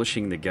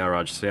 polishing the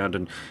garage sound.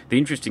 And the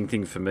interesting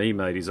thing for me,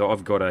 mate, is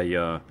I've got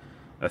a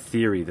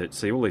theory that,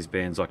 see, all these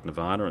bands like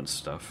Nirvana and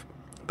stuff,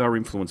 they're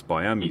influenced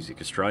by our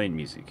music, Australian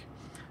music,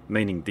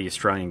 meaning the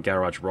Australian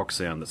garage rock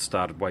sound that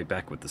started way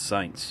back with the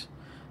Saints,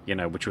 you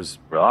know, which was,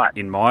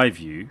 in my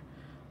view,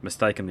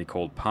 mistakenly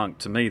called punk.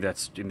 To me,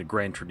 that's in the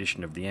grand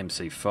tradition of the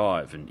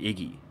MC5 and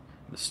Iggy,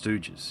 the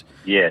Stooges.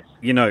 Yes.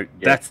 You know,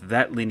 that's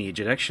that lineage.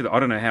 It actually, I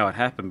don't know how it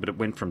happened, but it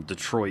went from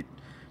Detroit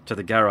to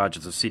the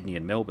garages of Sydney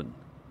and Melbourne,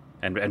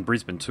 and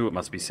Brisbane too, it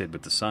must be said,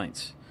 with the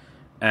Saints.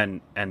 And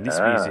this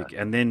music,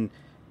 and then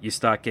you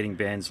start getting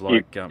bands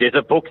like... there's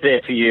a book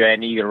there for you,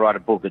 Andy. You're going to write a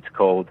book. It's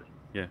called...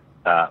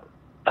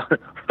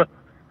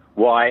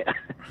 Why...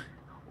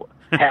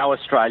 How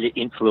Australia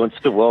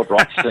influenced the world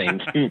rock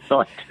scene in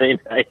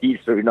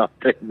 1980 through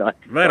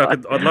 1990. Mate,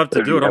 I'd love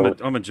to do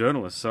it. I'm a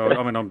journalist, so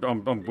I mean,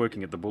 I'm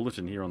working at the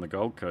Bulletin here on the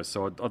Gold Coast,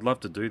 so I'd love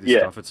to do this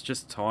stuff. It's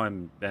just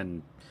time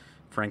and,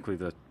 frankly,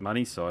 the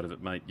money side of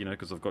it, mate. You know,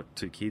 because I've got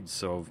 2 kids,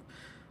 so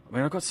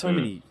I've got so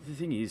many. The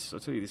thing is, I'll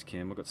tell you this,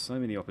 Cam, I've got so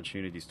many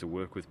opportunities to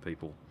work with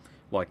people,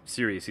 like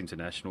serious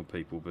international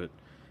people, but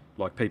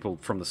like people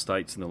from the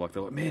States, and they're like,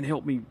 man,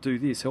 help me do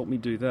this, help me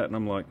do that, and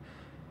I'm like,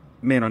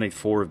 man, I need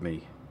 4 of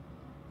me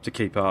to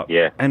keep up.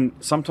 Yeah. And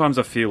sometimes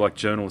I feel like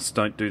journalists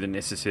don't do the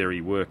necessary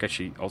work.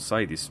 Actually, I'll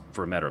say this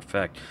for a matter of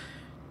fact.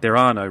 There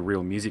are no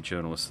real music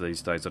journalists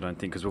these days, I don't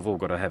think, because we've all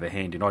got to have a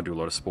hand in. I do a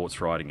lot of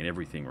sports writing and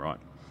everything, right?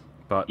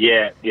 But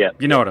you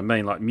know what I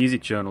mean? Like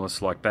music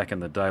journalists like back in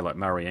the day, like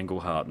Murray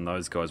Engelhart and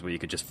those guys, where you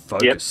could just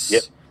focus.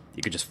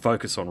 You could just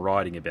focus on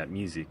writing about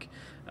music.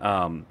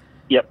 And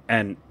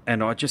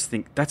I just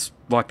think that's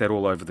like that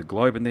all over the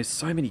globe. And there's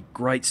so many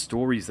great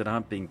stories that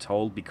aren't being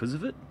told because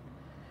of it.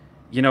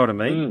 You know what I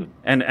mean?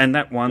 And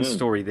that one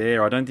story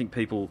there, I don't think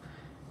people,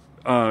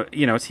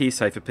 you know, it's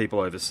hearsay for people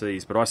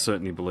overseas, but I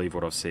certainly believe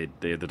what I've said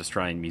there, that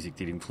Australian music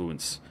did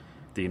influence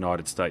the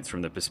United States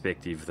from the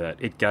perspective that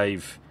it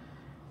gave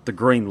the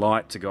green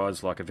light to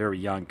guys like a very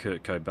young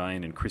Kurt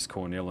Cobain and Chris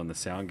Cornell and the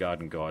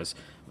Soundgarden guys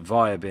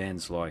via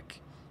bands like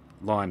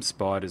Lime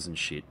Spiders and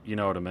shit. You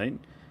know what I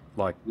mean?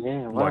 like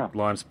Yeah, wow. like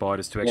Lime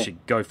Spiders to actually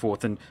go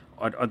forth. And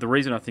the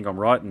reason I think I'm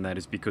right in that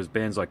is because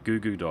bands like Goo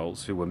Goo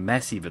Dolls, who were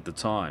massive at the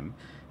time,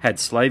 had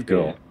Slave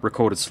Girl,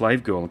 recorded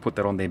Slave Girl, and put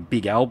that on their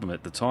big album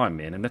at the time,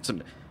 man. And that's a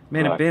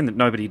band that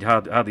nobody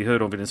had hardly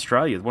heard of in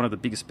Australia. One of the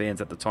biggest bands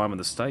at the time in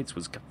the States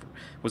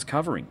was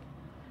covering,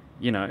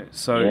 you know.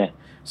 So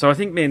I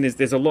think, man,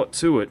 there's a lot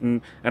to it,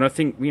 and I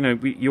think, you know,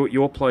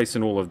 your place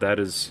in all of that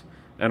is,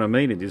 and I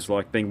mean it, is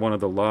like being one of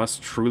the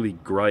last truly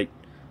great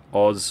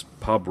Oz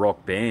pub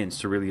rock bands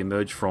to really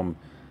emerge from,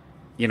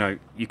 you know,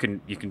 you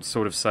can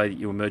sort of say that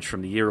you emerged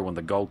from the era when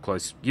the Gold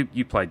Coast,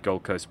 you played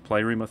Gold Coast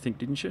Playroom, I think,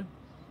 didn't you?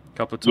 A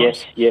couple of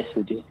times. Yes,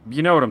 we did.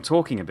 You know what I'm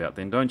talking about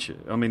then, don't you?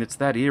 I mean, it's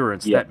that era,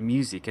 it's that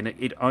music, and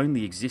it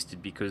only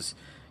existed because,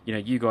 you know,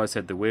 you guys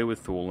had the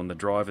wherewithal and the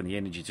drive and the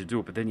energy to do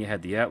it, but then you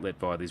had the outlet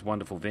via these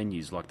wonderful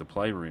venues like the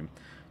Playroom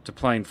to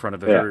play in front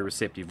of a very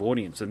receptive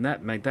audience, and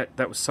that made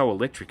that was so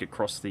electric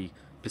across the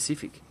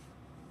Pacific.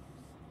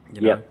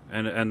 You know?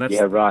 And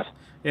that's right.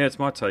 Yeah, it's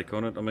my take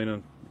on it. I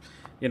mean,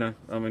 you know,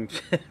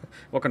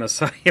 what can I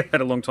say? I've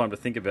had a long time to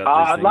think about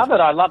these I'd things. love it.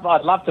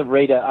 I'd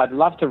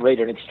love to read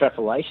an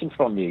extrapolation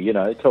from you. You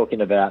know,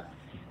 talking about,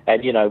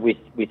 and you know, with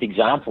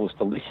examples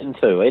to listen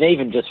to, and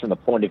even just from the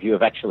point of view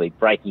of actually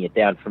breaking it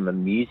down from a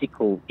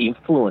musical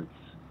influence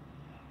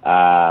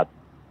kind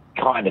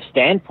of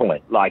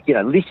standpoint. Like, you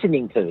know,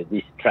 listening to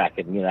this track,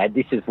 and you know,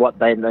 this is what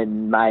they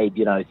made.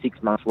 You know,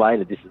 6 months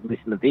later,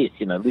 listen to this.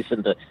 You know,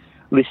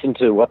 listen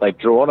to what they've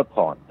drawn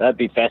upon. That'd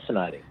be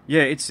fascinating.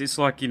 Yeah, it's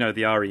like, you know,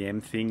 the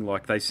REM thing.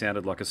 Like, they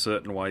sounded like a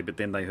certain way, but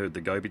then they heard the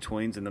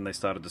Go-Betweens, and then they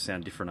started to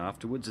sound different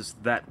afterwards.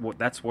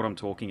 That's what I'm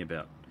talking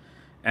about.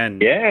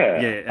 And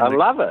I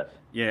love it.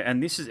 Yeah,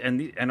 and this is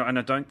and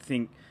I don't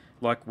think,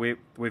 like, we're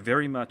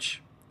very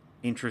much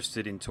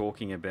interested in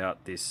talking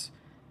about this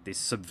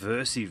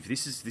subversive.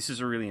 This is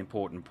a really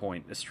important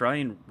point.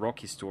 Australian rock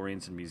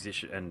historians and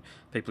musicians and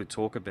people who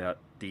talk about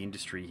the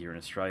industry here in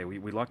Australia,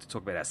 we like to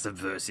talk about how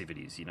subversive it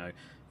is, you know,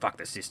 fuck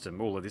the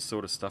system, all of this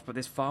sort of stuff, but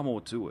there's far more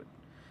to it.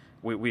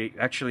 We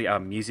actually are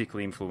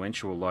musically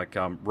influential, like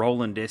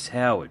Roland S.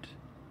 Howard.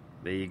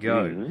 There you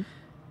go. Mm-hmm.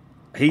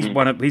 He's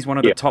one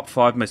of the top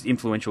 5 most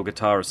influential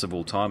guitarists of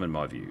all time, in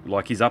my view.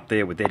 Like, he's up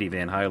there with Eddie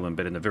Van Halen,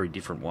 but in a very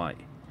different way.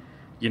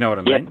 You know what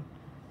I mean?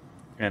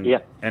 And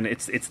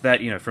it's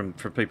that, you know, from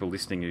people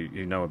listening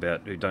who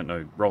don't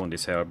know, Roland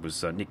S. Howard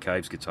was Nick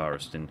Cave's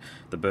guitarist in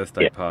The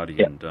Birthday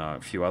Party and a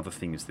few other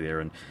things there.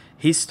 And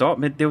his style,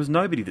 there was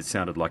nobody that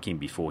sounded like him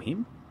before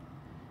him.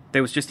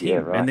 There was just him. Yeah,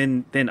 right.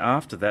 And then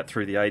after that,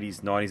 through the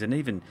 80s, 90s, and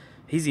even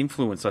his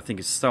influence, I think,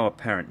 is so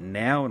apparent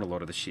now in a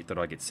lot of the shit that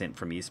I get sent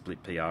from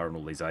Earsplit PR and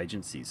all these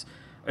agencies.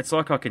 It's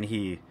like I can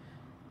hear...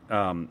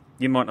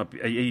 you might not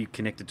be... Are you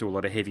connected to a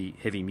lot of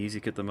heavy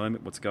music at the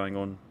moment? What's going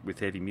on with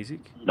heavy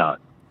music? No.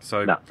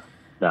 So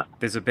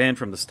there's a band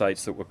from the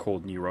States that were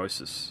called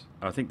Neurosis.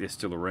 I think they're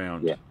still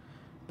around. Yeah.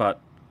 But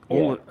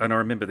and I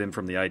remember them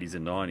from the 80s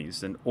and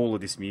 90s, and all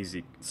of this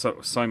music,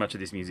 so much of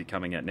this music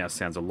coming out now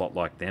sounds a lot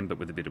like them, but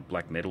with a bit of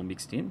black metal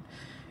mixed in.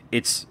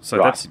 That's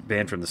a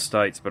band from the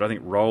States, but I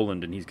think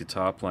Roland and his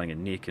guitar playing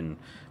and Nick and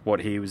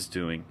what he was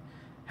doing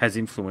has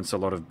influenced a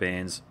lot of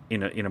bands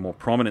in a more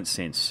prominent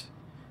sense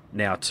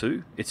now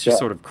too. It's just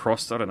sort of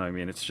crossed, I don't know,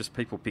 man, it's just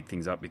people pick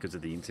things up because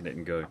of the internet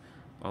and go,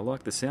 I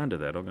like the sound of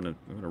that. I'm gonna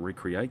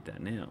recreate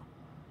that now.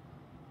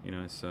 You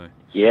know, so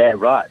yeah,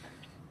 right.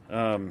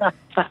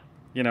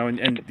 You know,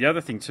 and the other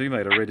thing too,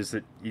 mate, I read is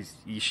that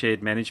you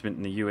shared management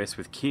in the US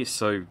with Kiss.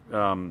 So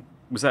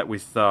was that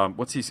with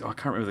what's his? I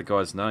can't remember the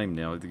guy's name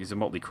now. He's a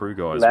Motley Crue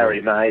guy.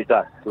 Larry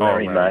Mazer.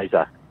 Larry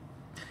Mazer.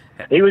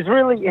 He was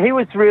really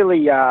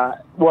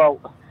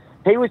well.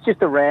 He was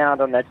just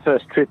around on that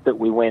first trip that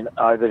we went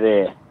over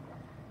there,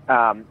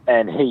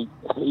 and he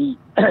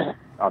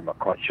I'm not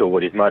quite sure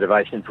what his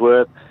motivations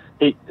were.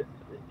 He's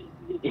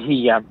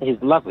a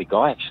lovely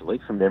guy, actually,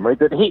 from memory.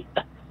 But he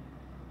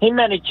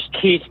managed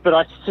Kiss, but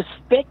I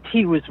suspect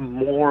he was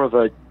more of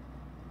a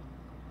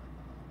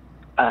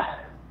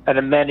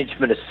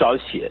management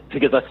associate,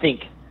 because I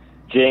think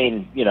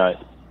Gene, you know,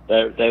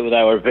 they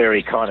were a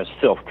very kind of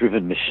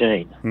self-driven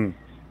machine.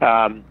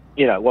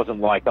 You know, it wasn't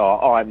like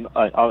I'm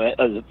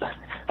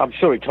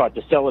sure he tried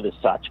to sell it as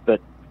such, but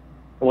it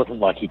wasn't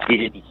like he did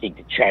anything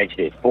to change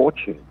their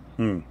fortune.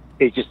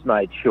 He just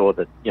made sure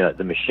that, you know,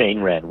 the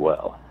machine ran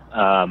well.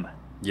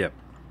 Yep.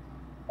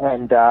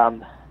 And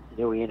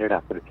we ended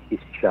up at a Kiss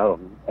show,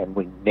 and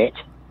we met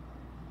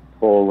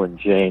Paul and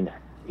Gene,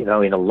 you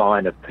know, in a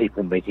line of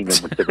people meeting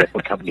them with the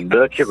record company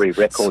Mercury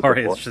Records.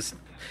 Sorry, it's just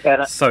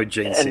so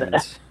Gene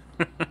Simmons.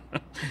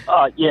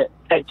 Yeah,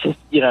 it just,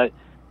 you know,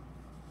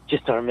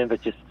 I remember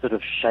just sort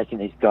of shaking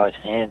these guys'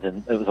 hands,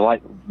 and it was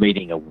like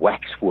meeting a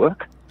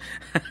waxwork.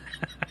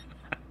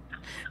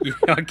 Yeah,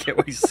 I get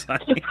what you're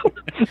saying.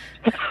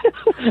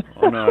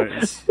 Oh no,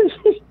 it's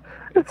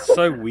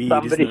so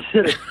weird, isn't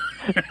it?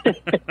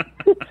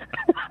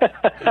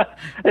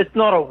 It's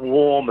not a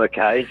warm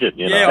occasion,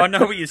 you know. Yeah, I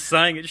know what you're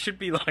saying. It should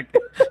be like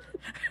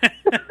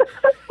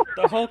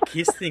the whole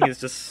Kiss thing is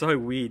just so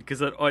weird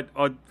because I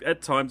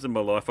at times in my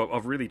life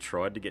I've really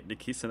tried to get into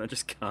Kiss and I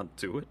just can't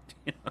do it.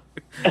 You know?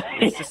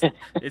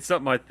 It's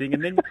not my thing.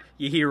 And then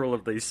you hear all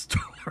of these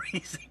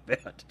stories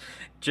about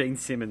Gene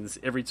Simmons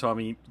every time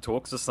he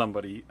talks to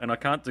somebody, and I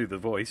can't do the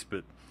voice,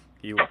 but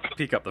he'll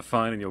pick up the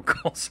phone and he'll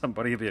call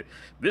somebody. He'll be,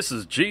 "This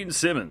is Gene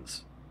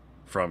Simmons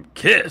from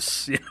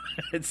Kiss." You know?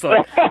 It's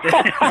like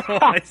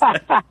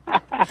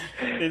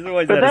there's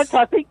always but that. that's,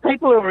 I think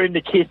people who are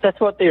into Kiss, that's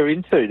what they're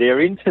into. They're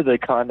into the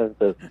kind of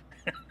the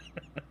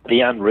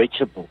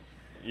unreachable.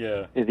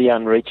 Yeah. The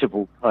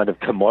unreachable kind of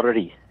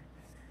commodity.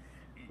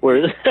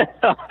 Whereas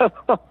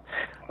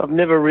I've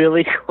never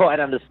really quite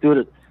understood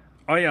it.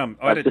 I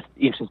had just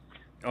interested.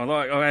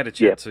 I had a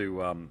chat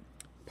to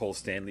Paul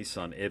Stanley's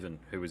son Evan,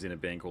 who was in a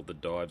band called the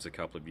Dives a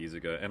couple of years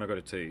ago, and I got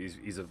to tell you,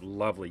 he's a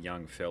lovely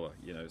young fella,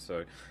 you know.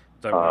 So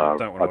I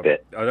don't want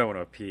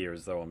to appear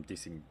as though I'm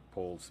dissing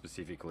Paul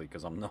specifically,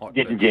 because I'm not.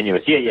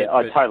 Disingenuous,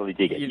 I totally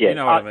dig it. You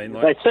know what I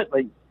mean? They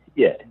certainly,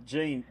 yeah.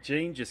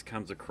 Gene just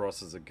comes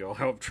across as a guy.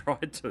 I've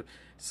tried to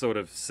sort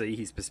of see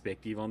his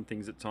perspective on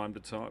things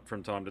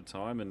from time to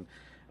time, and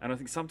I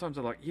think sometimes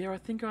I'm like, yeah, I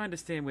think I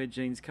understand where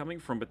Gene's coming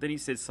from, but then he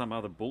says some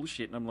other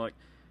bullshit, and I'm like,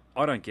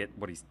 I don't get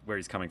where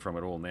he's coming from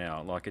at all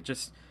now. Like,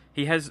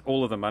 he has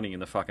all of the money in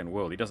the fucking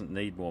world. He doesn't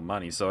need more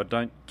money, so I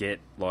don't get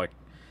like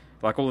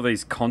all of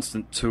these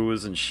constant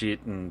tours and shit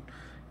and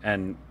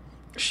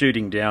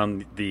shooting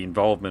down the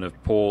involvement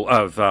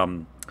of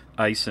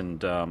Ace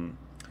and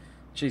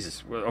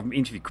Jesus. Well, I've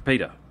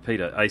interviewed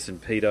Ace and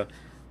Peter,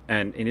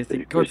 and you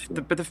think, God,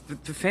 but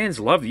the fans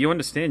love you.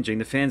 Understand, Gene?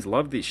 The fans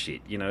love this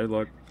shit. You know,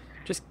 like,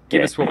 just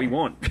give us what we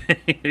want.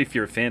 If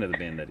you're a fan of the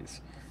band, that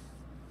is.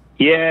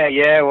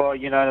 Yeah. Well,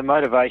 you know, the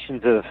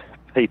motivations of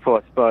people,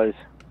 I suppose,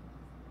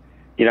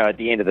 you know, at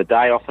the end of the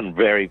day, often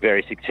very,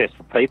 very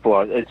successful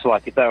people. It's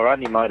like if they were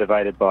only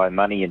motivated by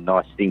money and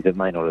nice things, it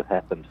may not have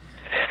happened.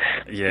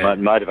 Yeah.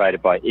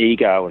 Motivated by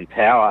ego and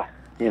power,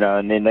 you know,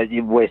 and then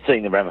we're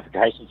seeing the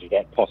ramifications of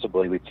that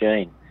possibly with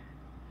Gene.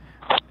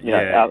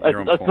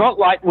 It's not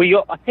like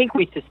I think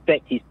we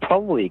suspect he's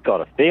probably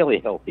got a fairly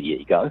healthy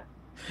ego.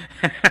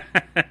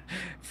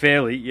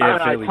 fairly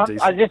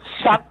decent.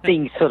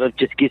 Something sort of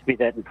just gives me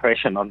that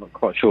impression. I'm not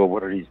quite sure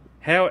what it is.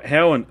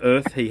 How on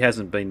earth he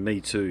hasn't been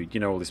Me Too? You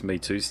know, all this Me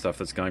Too stuff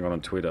that's going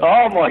on Twitter.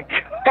 Oh my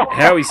God!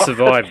 How he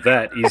survived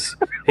that is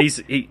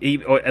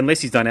unless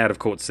he's done out of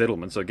court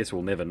settlements. I guess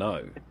we'll never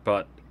know.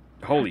 But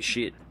holy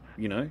shit,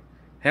 you know,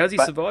 how's he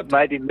survived?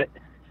 Maybe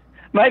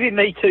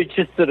Me Too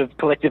just sort of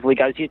collectively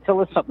goes, "Yeah,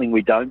 tell us something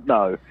we don't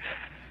know."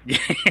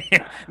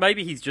 Yeah,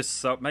 maybe he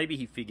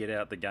figured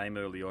out the game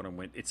early on and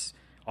went,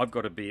 I've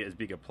got to be as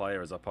big a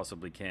player as I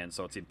possibly can,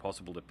 so it's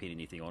impossible to pin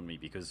anything on me,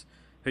 because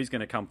who's going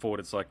to come forward?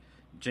 It's like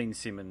Gene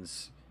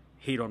Simmons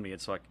hit on me.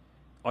 It's like,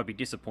 I'd be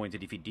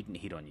disappointed if he didn't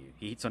hit on you.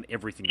 He hits on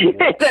everything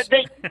that walks.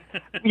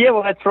 Yeah,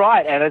 well, that's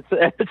right, and it's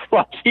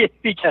like,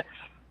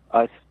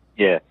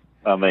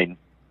 I mean,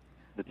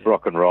 it's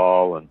rock and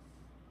roll, and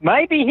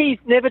maybe he's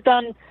never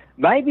done.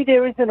 Maybe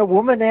there isn't a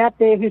woman out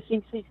there who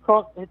thinks he's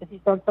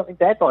done something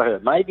bad by her.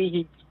 Maybe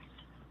he,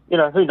 you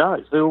know, who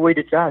knows? Who are we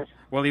to judge?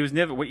 Well, he was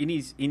never in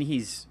his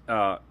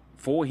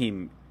for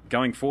him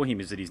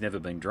is that he's never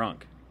been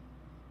drunk,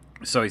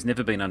 so he's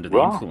never been under the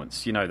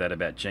influence. You know that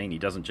about Gene.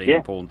 Gene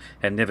and Paul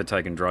had never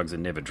taken drugs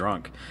and never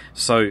drunk.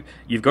 So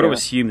you've got to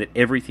assume that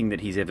everything that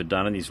he's ever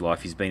done in his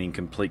life, he's been in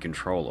complete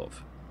control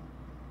of.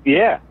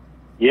 Yeah.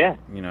 You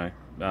know,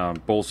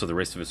 balls to the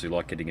rest of us who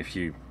like having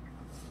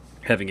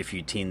a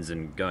few tins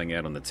and going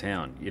out on the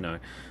town, you know.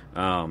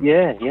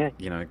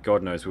 You know,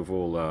 God knows we've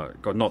all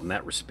got, not in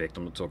that respect,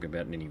 I'm not talking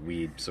about in any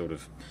weird sort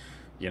of,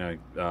 you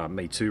know,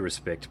 Me Too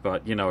respect,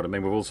 but you know what I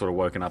mean, we've all sort of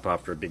woken up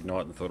after a big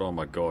night and thought, oh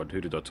my God,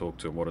 who did I talk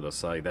to and what did I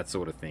say, that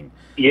sort of thing.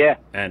 Yeah,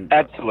 and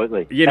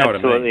absolutely. You know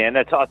what I mean? And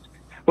that's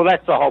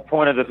the whole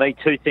point of the Me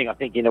Too thing, I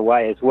think, in a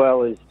way as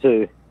well, is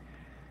to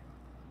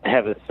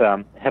have us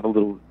have a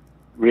little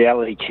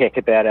reality check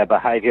about our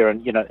behaviour.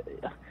 And, you know,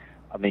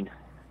 I mean,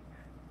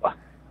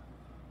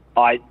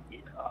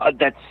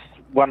 that's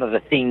one of the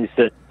things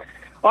that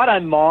I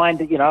don't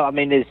mind. You know, I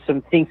mean, there's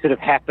some things that have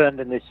happened,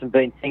 and there's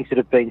been things that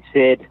have been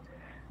said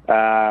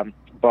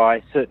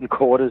by certain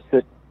quarters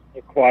that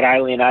are quite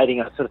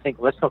alienating. I sort of think,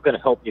 well, that's not going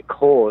to help your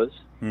cause.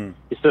 You're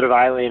sort of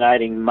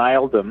alienating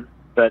maledom.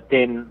 But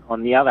then,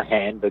 on the other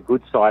hand, the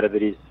good side of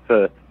it is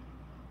for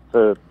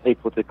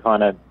people to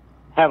kind of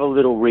have a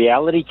little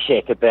reality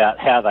check about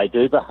how they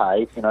do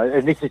behave. You know,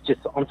 and this is just,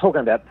 I'm talking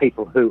about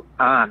people who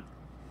aren't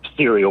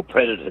serial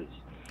predators.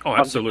 Oh,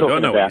 absolutely. I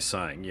know what you're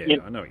saying. Yeah,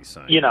 I know what you're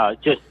saying. You know,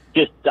 just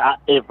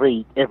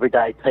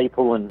everyday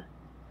people, and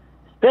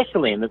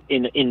especially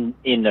in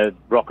the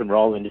rock and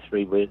roll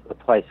industry, where a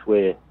place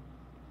where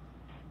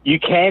you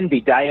can be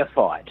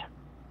deified,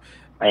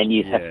 and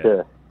you have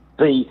to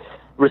be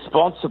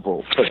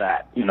responsible for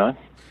that. You know.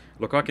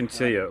 Look, I can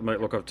tell you.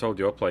 Mate, look, I've told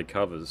you I play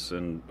covers,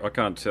 and I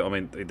can't tell. I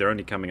mean, they're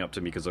only coming up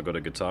to me because I've got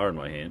a guitar in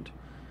my hand.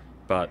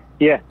 But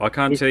I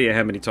can't tell you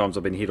how many times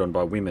I've been hit on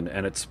by women,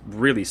 and it's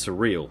really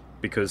surreal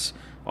because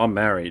I'm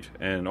married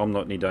and I'm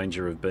not in any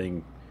danger of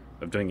being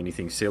of doing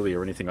anything silly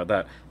or anything like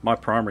that. My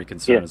primary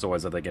concern is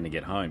always, are they going to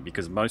get home?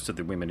 Because most of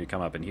the women who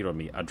come up and hit on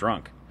me are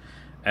drunk,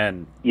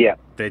 and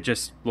they're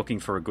just looking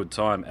for a good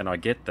time. And I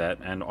get that,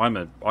 and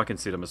I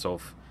consider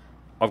myself,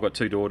 I've got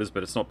 2 daughters,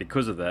 but it's not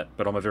because of that.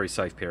 But I'm a very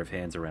safe pair of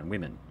hands around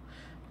women.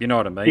 You know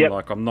what I mean? Yep.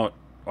 Like I'm not.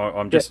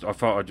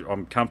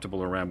 I'm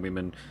comfortable around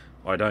women.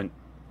 I don't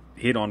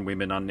hit on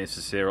women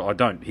unnecessarily. I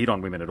don't hit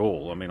on women at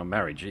all. I mean, I'm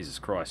married, Jesus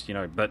Christ, you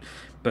know. But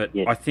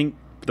I think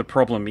the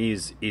problem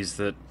is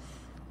that,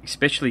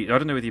 especially, I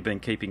don't know whether you've been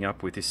keeping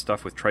up with this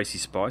stuff with Tracy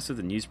Spicer,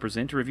 the news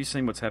presenter. Have you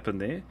seen what's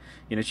happened there?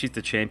 You know, she's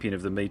the champion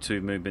of the Me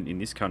Too movement in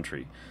this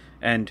country,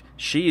 and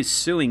she is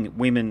suing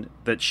women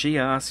that she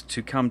asked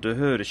to come to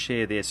her to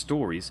share their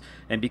stories,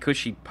 and because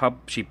she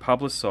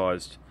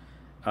publicised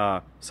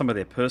some of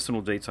their personal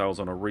details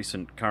on a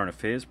recent current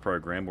affairs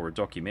program or a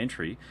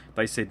documentary,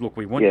 they said, look,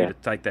 we want you to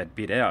take that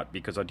bit out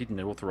because I didn't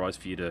authorise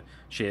for you to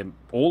share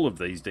all of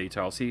these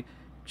details here.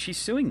 She's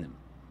suing them.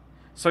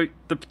 So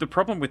the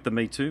problem with the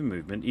Me Too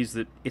movement is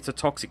that it's a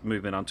toxic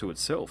movement unto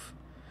itself.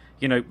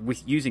 You know,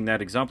 with using that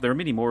example, there are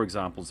many more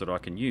examples that I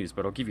can use,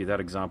 but I'll give you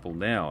that example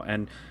now.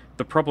 And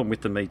the problem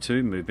with the Me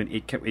Too movement,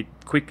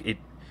 it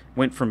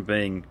went from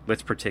being,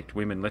 let's protect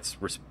women, let's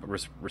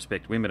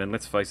respect women, and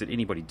let's face it,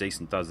 anybody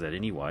decent does that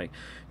anyway,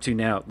 to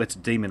now, let's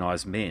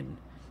demonise men.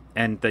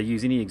 And they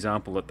use any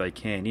example that they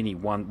can, any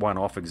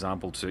one-off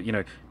example to, you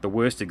know, the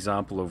worst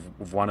example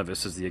of one of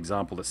us is the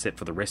example that's set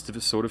for the rest of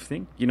us, sort of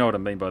thing. You know what I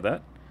mean by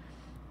that?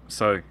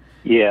 So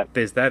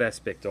there's that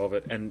aspect of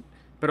it.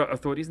 But I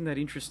thought, isn't that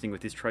interesting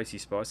with this Tracy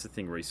Spicer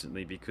thing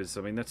recently? Because,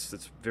 I mean,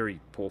 that's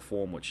very poor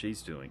form what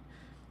she's doing.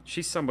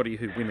 She's somebody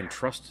who women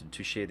trusted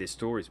to share their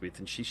stories with,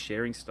 and she's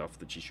sharing stuff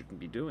that she shouldn't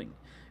be doing.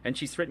 And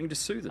she's threatening to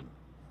sue them.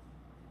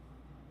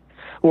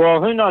 Well,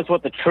 who knows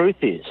what the truth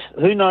is?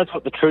 Who knows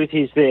what the truth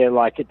is there?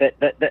 Like you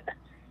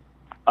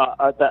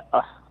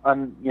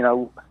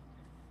know,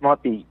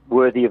 might be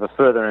worthy of a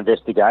further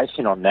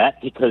investigation on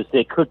that, because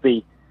there could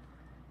be.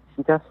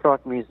 She does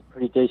strike me as a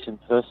pretty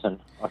decent person.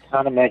 I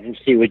can't imagine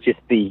she would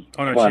just be.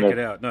 Oh no, check it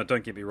out. No,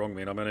 don't get me wrong,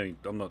 man. I'm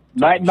not.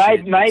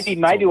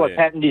 Maybe what's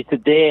happened is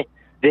that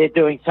they're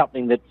doing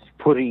something that's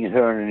putting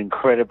her in an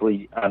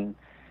incredibly kind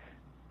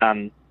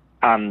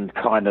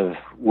of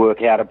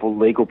work-outable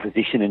legal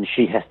position, and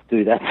she has to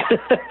do that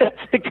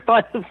to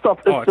kind of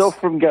stop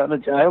herself from going to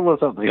jail or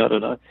something. I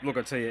don't know. Look,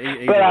 I tell you,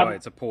 either way,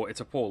 it's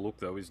a poor look,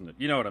 though, isn't it?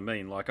 You know what I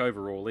mean? Like,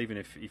 overall, even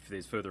if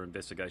there's further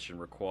investigation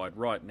required,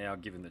 right now,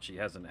 given that she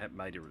hasn't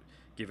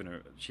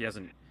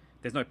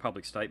there's no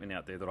public statement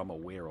out there that I'm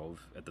aware of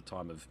at the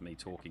time of me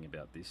talking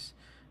about this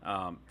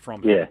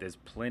from her. There's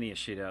plenty of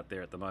shit out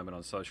there at the moment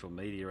on social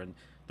media, and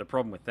the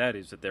problem with that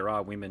is that there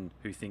are women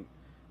who think,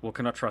 well,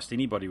 can I trust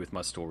anybody with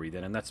my story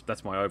then? And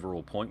that's my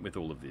overall point with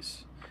all of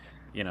this,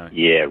 you know.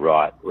 Yeah,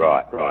 right.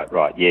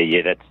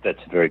 Yeah,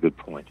 that's a very good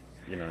point.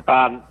 You know.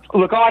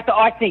 Look,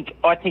 I think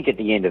at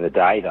the end of the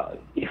day, though,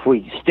 if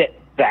we step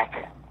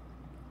back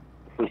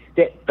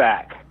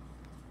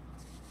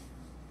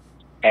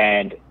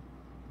and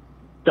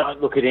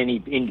don't look at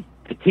any in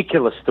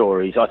particular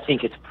stories, I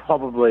think it's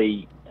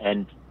probably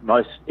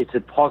it's a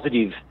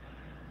positive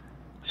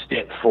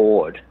step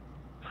forward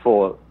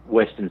for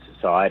Western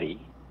society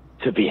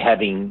to be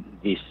having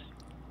this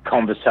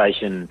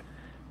conversation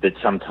that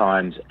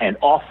sometimes and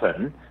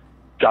often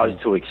goes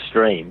to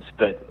extremes,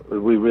 but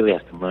we really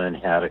have to learn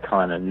how to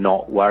kind of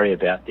not worry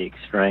about the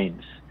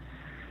extremes.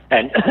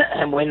 And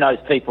and when those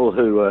people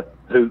who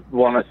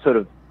want to sort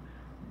of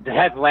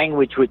have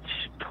language which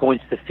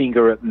points the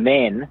finger at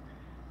men,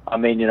 I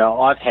mean, you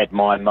know, I've had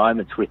my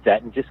moments with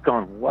that and just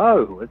gone,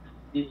 whoa,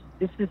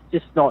 this is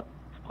just not.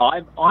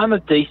 I'm a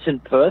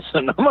decent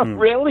person. I'm a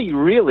really,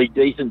 really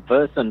decent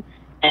person.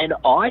 And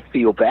I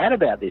feel bad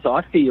about this.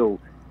 I feel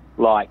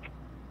like,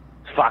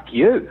 fuck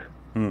you,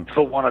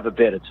 for want of a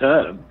better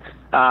term.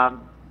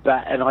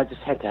 And I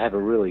just had to have a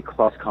really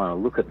close kind of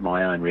look at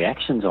my own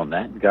reactions on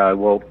that and go,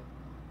 well,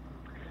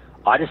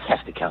 I just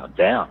have to calm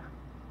down.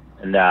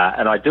 And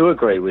I do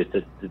agree with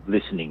the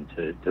listening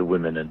to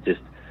women and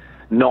just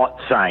not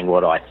saying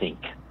what I think.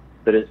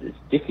 But it's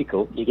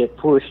difficult. You get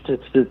pushed.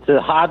 It's a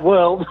hard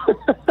world.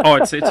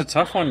 It's a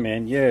tough one,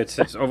 man. Yeah, it's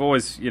I've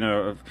always, you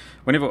know,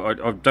 whenever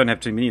I don't have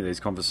too many of these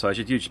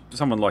conversations.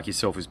 Someone like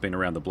yourself who's been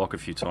around the block a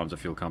few times, I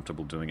feel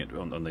comfortable doing it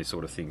on these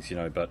sort of things, you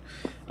know. But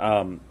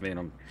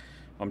man,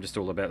 I'm just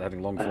all about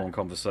having long form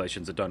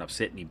conversations that don't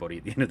upset anybody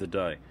at the end of the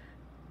day.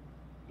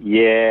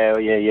 Yeah.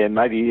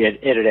 Maybe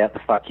edit out the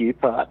fuck you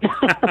part.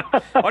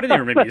 I don't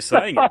even remember you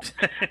saying it.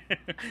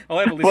 I'll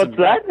have a listen. What's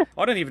that?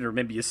 I don't even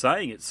remember you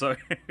saying it. So,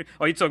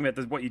 are you talking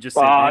about what you just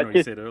said then, or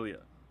you said earlier?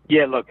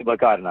 Yeah, look, I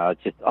don't know.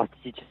 You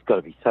just got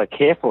to be so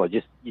careful.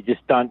 You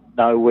just don't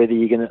know whether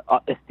you're going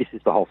to. This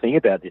is the whole thing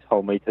about this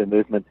whole Me Too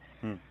movement.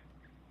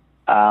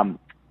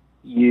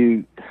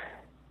 You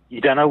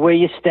don't know where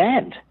you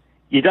stand.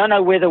 You don't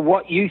know whether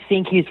what you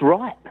think is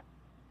right.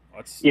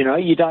 You know,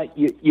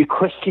 you're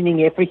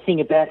questioning everything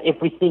about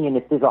everything, and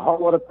if there's a whole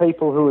lot of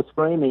people who are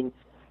screaming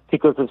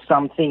because of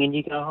something and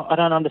you go, I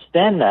don't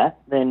understand that,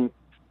 then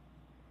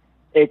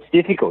it's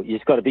difficult. You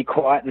just got to be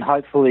quiet and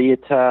hopefully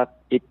it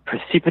it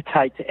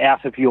precipitates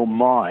out of your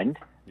mind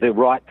the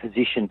right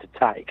position to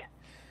take.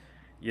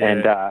 Yeah.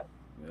 And I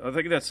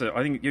think I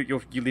think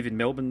you live in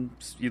Melbourne,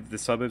 the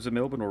suburbs of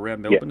Melbourne or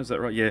around Melbourne, yeah. Is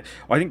that right? Yeah.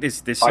 I think there's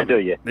something, I do,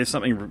 yeah. There's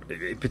something,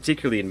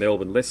 particularly in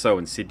Melbourne, less so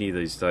in Sydney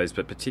these days,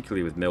 but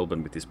particularly with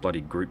Melbourne, with this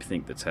bloody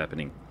groupthink that's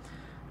happening.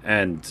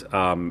 And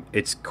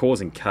it's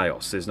causing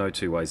chaos. There's no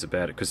two ways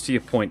about it. Because to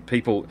your point,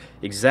 people,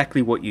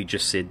 exactly what you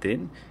just said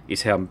then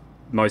is how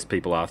most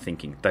people are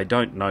thinking. They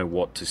don't know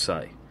what to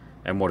say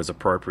and what is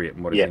appropriate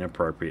and what is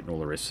inappropriate and all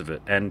the rest of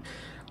it. And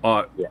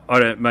I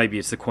don't. Maybe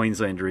it's the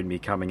Queenslander in me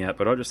coming out,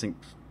 but I just think,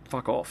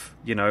 fuck off.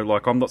 You know,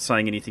 like, I'm not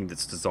saying anything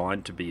that's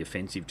designed to be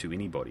offensive to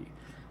anybody.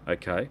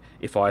 Okay,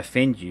 if I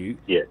offend you,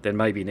 then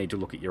maybe you need to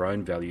look at your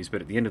own values.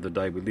 But at the end of the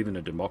day, we live in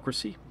a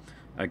democracy.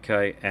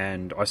 Okay,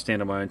 and I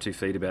stand on my own 2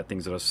 feet about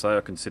things that I say.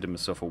 I consider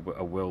myself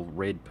a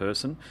well-read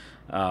person,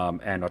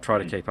 and I try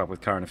to keep up with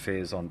current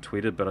affairs on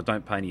Twitter, but I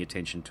don't pay any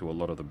attention to a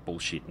lot of the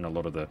bullshit and a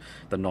lot of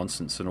the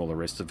nonsense and all the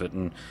rest of it.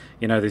 And,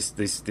 you know,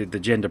 the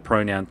gender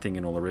pronoun thing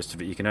and all the rest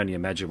of it, you can only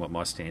imagine what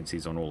my stance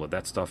is on all of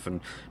that stuff.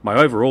 And my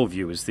overall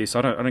view is this: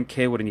 I don't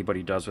care what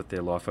anybody does with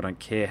their life. I don't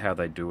care how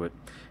they do it,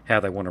 how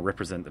they want to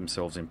represent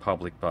themselves in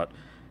public. But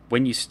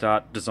when you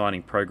start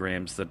designing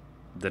programs that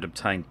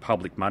obtain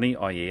public money,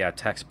 i.e. our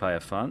taxpayer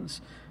funds,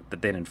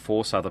 that then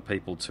enforce other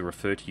people to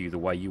refer to you the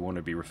way you want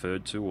to be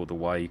referred to, or the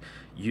way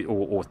you,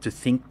 or to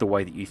think the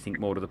way that you think,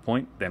 more to the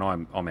point, then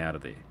I'm out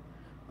of there,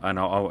 and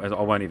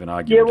I won't even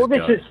argue. Yeah,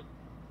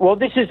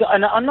 this is,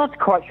 and I'm not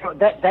quite sure.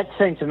 That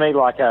seemed to me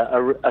like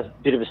a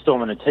bit of a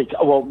storm in a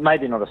teacup. Well,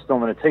 maybe not a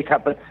storm in a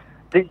teacup, but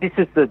this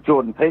is the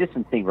Jordan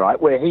Peterson thing,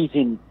 right? Where he's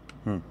in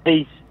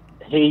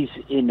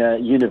a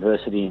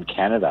university in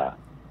Canada.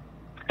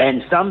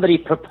 And somebody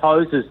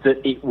proposes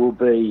that it will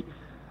be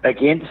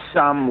against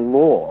some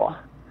law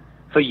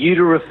for you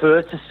to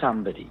refer to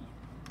somebody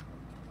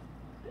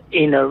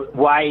in a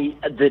way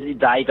that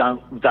they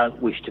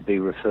don't wish to be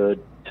referred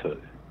to.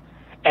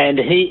 And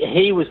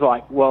he was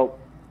like, well,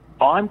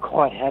 I'm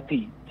quite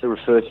happy to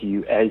refer to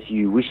you as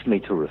you wish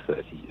me to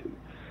refer to you.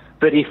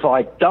 But if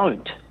I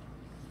don't,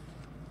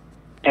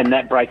 and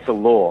that breaks the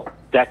law,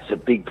 that's a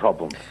big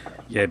problem.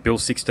 Yeah, Bill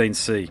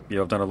 16C.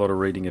 Yeah, I've done a lot of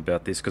reading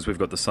about this because we've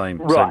got the same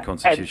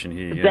constitution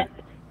here. Yeah.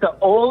 So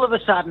all of a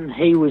sudden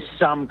he was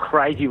some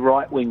crazy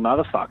right-wing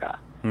motherfucker.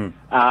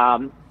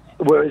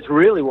 Whereas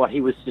really what he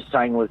was just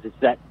saying was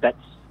that's,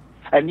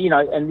 and you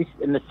know, and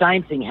the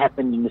same thing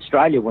happened in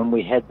Australia when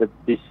we had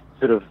this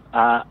sort of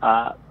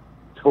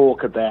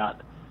talk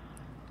about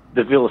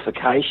the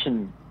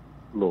vilification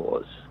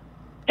laws.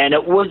 And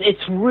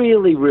it's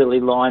really, really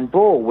line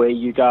ball where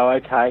you go,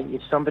 okay,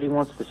 if somebody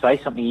wants to say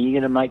something, are you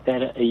going to make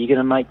that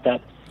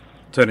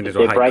turn into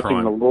a hate breaking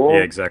crime? The law?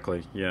 Yeah,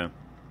 exactly. Yeah.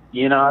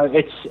 You know,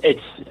 it's,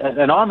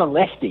 and I'm a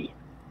lefty,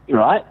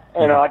 right?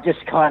 And I just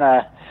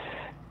I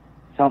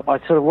sort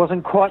of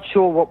wasn't quite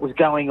sure what was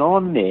going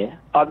on there.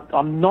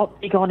 I'm not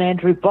big on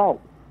Andrew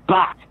Bolt,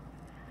 but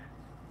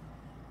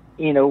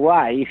in a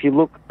way, if you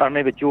look, I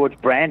remember George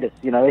Brandis.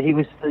 You know, he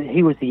was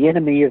the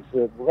enemy of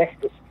the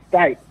leftist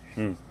state.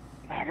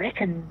 I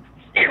reckon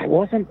it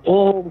wasn't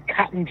all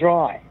cut and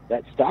dry,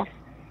 that stuff.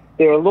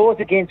 There are laws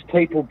against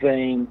people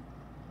being,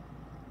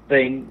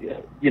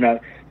 you know,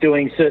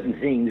 doing certain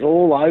things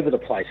all over the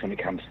place when it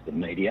comes to the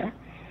media.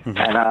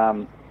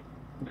 And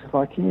it's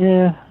like,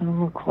 yeah, I'm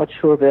not quite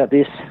sure about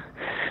this.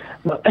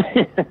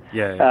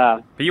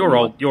 Yeah, but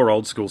you're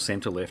old school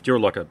centre left. You're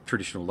like a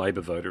traditional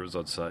Labor voter, as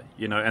I'd say.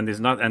 You know, and there's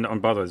not, and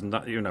by the way,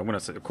 you know, when I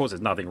say, of course,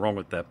 there's nothing wrong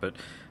with that, but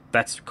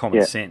that's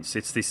common sense.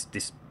 It's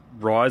this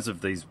rise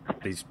of these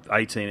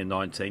 18 and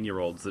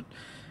 19-year-olds that...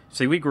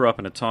 See, we grew up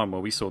in a time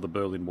where we saw the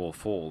Berlin Wall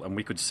fall, and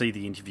we could see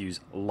the interviews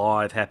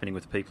live happening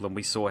with people, and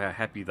we saw how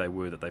happy they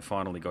were that they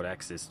finally got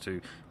access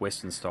to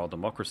Western-style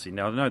democracy.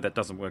 Now, I know that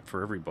doesn't work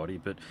for everybody,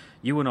 but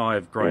you and I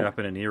have grown up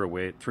in an era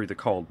where, through the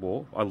Cold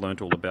War, I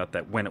learnt all about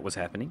that when it was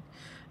happening,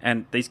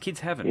 and these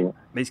kids haven't. Yeah.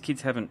 These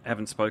kids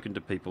haven't spoken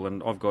to people,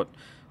 and I've got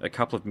a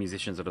couple of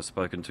musicians that I've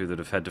spoken to that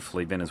have had to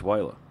flee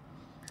Venezuela,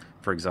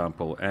 for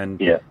example, and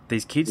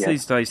these kids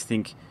these days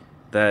think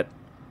that...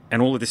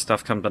 And all of this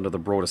stuff comes under the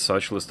broader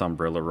socialist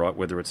umbrella, right?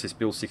 Whether it's this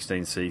Bill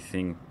 16C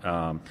thing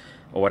or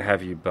what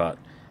have you. But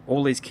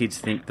all these kids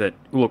think that,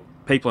 look,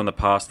 people in the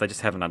past, they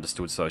just haven't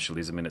understood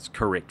socialism in its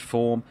correct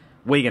form.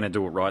 We're going to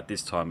do it right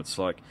this time. It's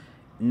like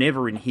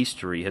never in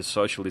history has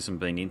socialism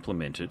been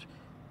implemented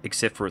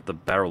except for at the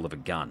barrel of a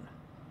gun.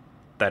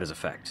 That is a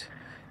fact.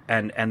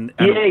 And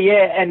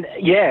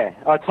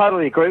I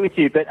totally agree with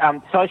you. But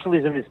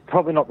socialism is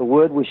probably not the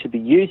word we should be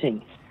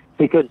using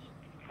because,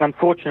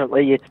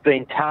 unfortunately, it's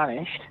been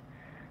tarnished.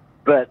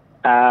 But,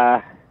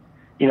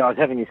 you know, I was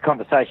having this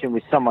conversation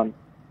with someone.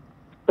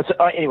 So,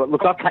 anyway,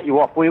 look, I'll cut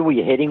you off. Where were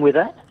you heading with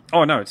that?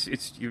 Oh no,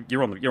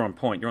 you're on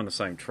point. You're on the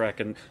same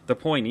track. And the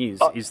point is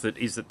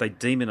that they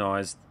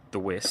demonise the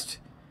West,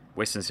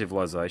 Western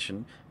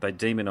civilization. They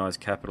demonise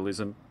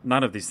capitalism.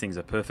 None of these things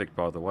are perfect,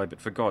 by the way.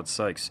 But for God's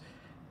sakes,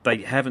 they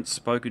haven't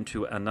spoken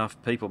to enough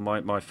people.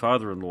 My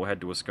father-in-law had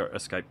to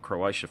escape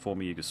Croatia,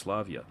 former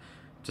Yugoslavia,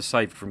 to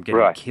save from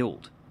getting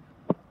killed.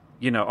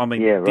 You know, I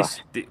mean,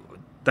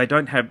 they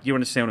don't have. You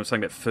understand what I'm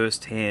saying about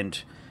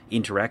first-hand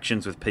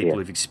interactions with people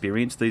who've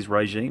experienced these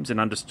regimes and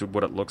understood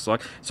what it looks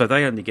like. So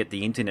they only get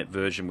the internet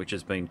version, which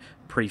has been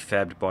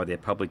prefabbed by their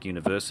public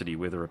university,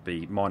 whether it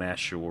be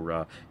Monash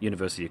or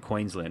University of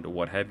Queensland or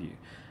what have you.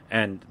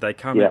 And they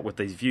come out with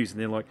these views,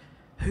 and they're like,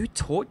 "Who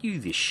taught you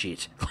this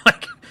shit?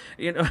 Like,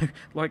 you know,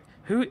 like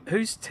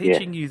who's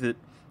teaching you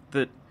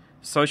that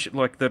social,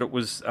 like that it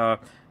was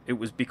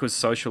because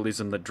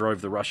socialism that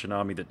drove the Russian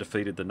army that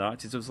defeated the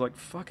Nazis?" It was like,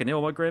 fucking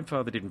hell, my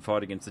grandfather didn't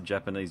fight against the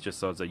Japanese just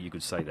so that you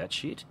could say that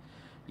shit.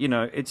 You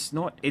know, it's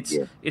not.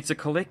 It's a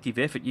collective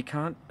effort. You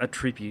can't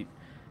attribute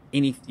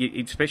any,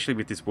 especially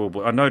with this World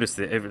War. I noticed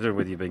that, I don't know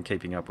whether you've been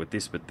keeping up with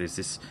this, but there's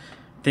this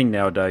thing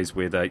nowadays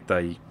where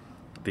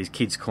these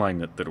kids claim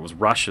that it was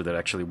Russia that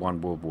actually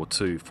won World War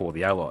II for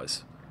the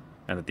Allies,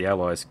 and that the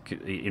Allies'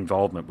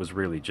 involvement was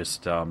really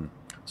just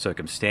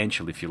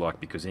circumstantial, if you like,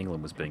 because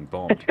England was being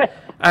bombed.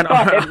 And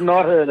I have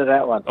not heard of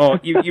that one. Oh,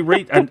 you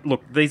read, and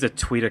look, these are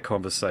Twitter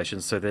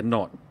conversations, so they're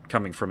not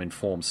coming from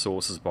informed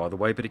sources, by the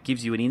way, but it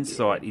gives you an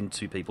insight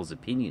into people's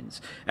opinions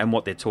and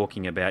what they're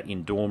talking about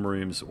in dorm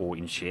rooms or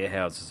in share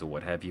houses or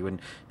what have you. And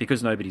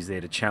because nobody's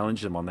there to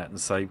challenge them on that and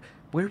say,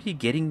 where are you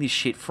getting this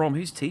shit from?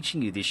 Who's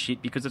teaching you this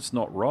shit? Because it's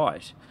not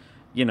right.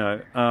 You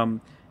know,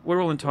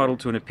 we're all entitled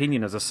to an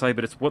opinion, as I say,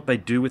 but it's what they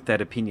do with that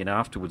opinion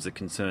afterwards that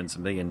concerns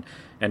me.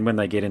 And when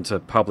they get into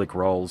public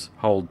roles,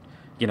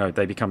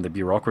 they become the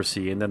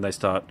bureaucracy, and then they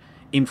start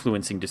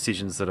influencing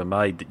decisions that are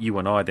made that you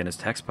and I then as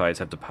taxpayers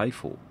have to pay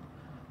for.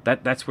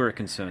 That's where it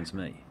concerns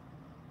me.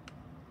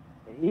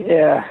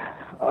 Yeah,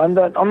 I'm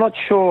not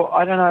sure.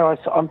 I don't know.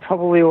 I'm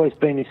probably always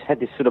had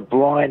this sort of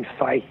blind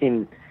faith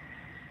in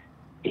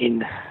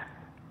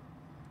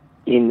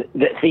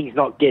that things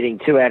not getting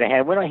too out of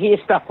hand. When I hear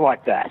stuff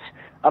like that,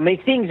 I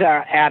mean, things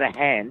are out of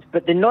hand,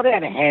 but they're not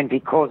out of hand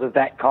because of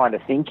that kind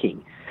of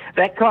thinking.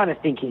 That kind of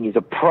thinking is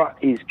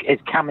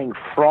coming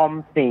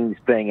from things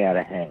being out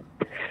of hand.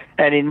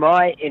 And in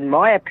my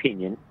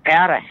opinion,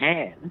 out of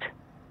hand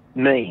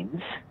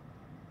means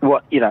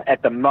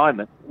at the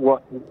moment,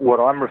 what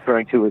I'm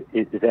referring to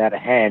is out of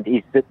hand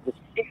is that the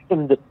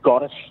system that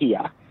got us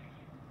here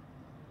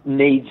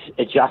needs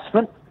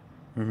adjustment.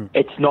 Mm-hmm.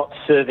 It's not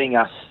serving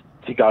us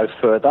to go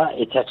further.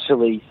 It's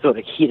actually sort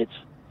of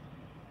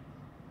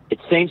it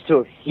seems to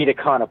have hit a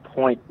kind of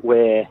point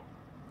where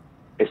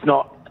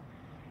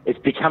it's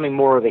becoming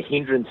more of a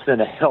hindrance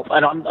than a help.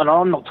 And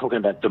I'm not talking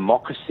about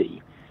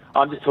democracy.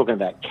 I'm just talking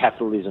about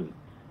capitalism.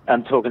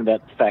 I'm talking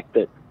about the fact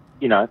that,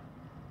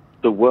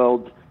 the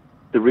world,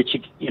 the rich,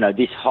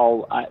 this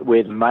whole,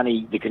 where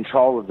the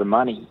control of the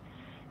money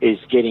is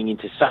getting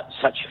into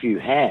such few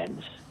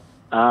hands,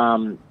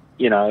 and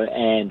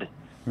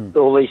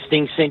all these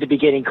things seem to be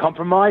getting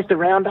compromised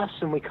around us,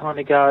 and we kind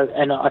of go,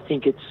 and I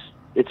think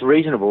it's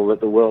reasonable that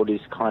the world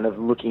is kind of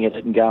looking at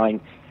it and going,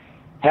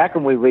 how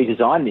can we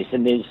redesign this?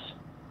 And there's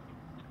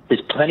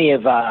plenty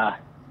of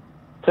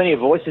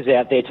voices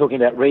out there talking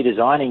about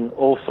redesigning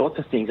all sorts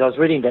of things. I was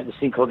reading about this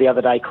thing the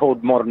other day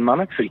called modern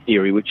monetary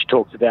theory, which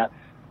talks about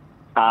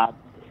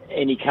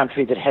any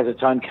country that has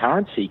its own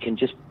currency can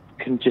just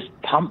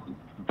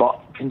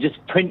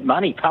print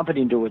money, pump it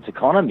into its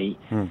economy,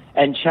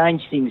 and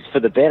change things for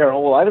the better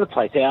all over the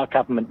place. Our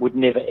government would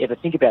never ever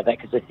think about that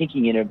because they're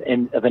thinking of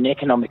an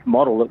economic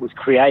model that was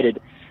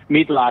created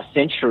mid-last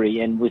century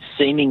and was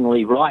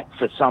seemingly right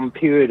for some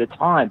period of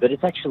time, but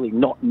it's actually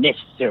not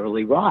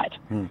necessarily right.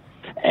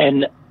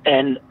 And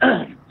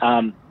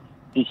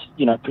this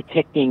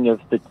protecting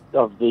of the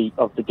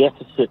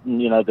deficit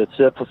and the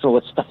surplus, all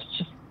that stuff,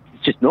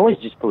 it's just noise,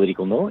 just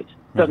political noise.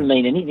 It doesn't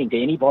mean anything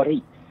to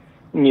anybody.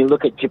 When you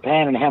look at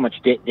Japan and how much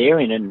debt they're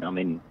in, and I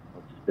mean,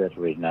 I'll just about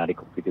to read an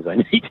article because I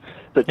need,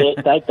 but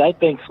they've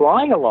been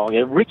flying along.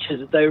 They're rich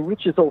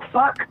as all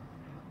fuck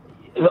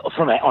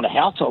on a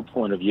household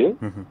point of view,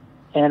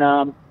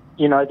 and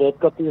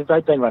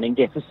they've been running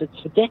deficits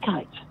for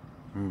decades.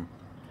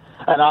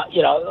 And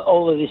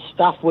all of this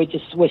stuff,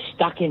 we're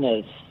stuck in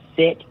a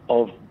set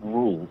of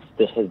rules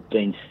that have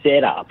been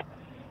set up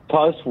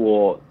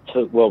post-war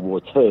to World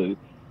War II,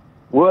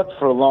 worked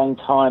for a long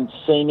time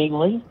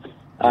seemingly.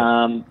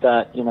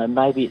 But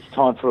maybe it's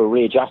time for a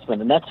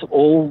readjustment, and that's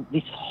all.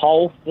 This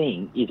whole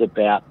thing is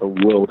about the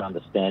world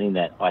understanding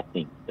that. I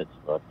think that's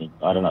what I think.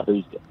 I don't know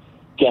who's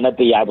going to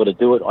be able to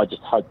do it. I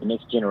just hope the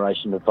next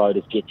generation of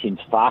voters gets in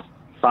fast,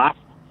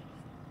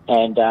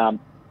 and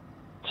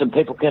some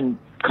people can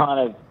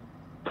kind of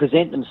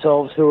present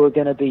themselves who are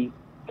going to be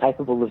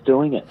capable of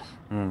doing it.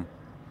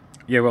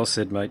 Yeah, well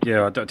said, mate.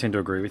 Yeah, I tend to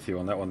agree with you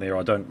on that one there.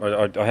 I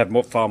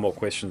have far more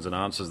questions than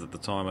answers at the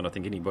time, and I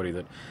think anybody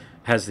that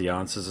has the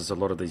answers, as a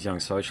lot of these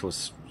young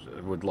socialists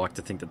would like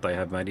to think that they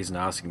have, mate, isn't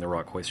asking the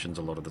right questions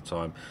a lot of the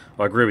time.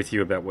 I agree with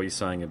you about what you're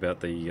saying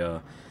about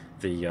the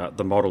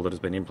model that has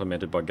been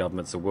implemented by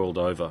governments the world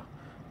over,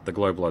 the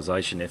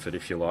globalisation effort,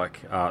 if you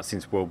like,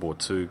 since World War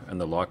II and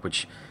the like,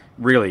 which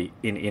really,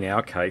 in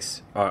our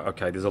case,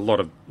 there's a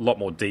lot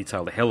more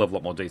detail, a hell of a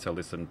lot more detail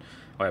than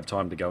I have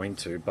time to go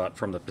into, but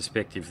from the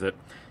perspective that,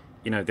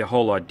 the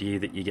whole idea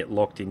that you get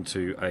locked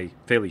into a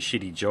fairly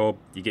shitty job,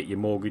 you get your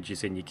mortgage, you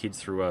send your kids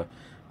through a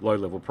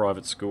low-level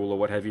private school or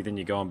what have you, then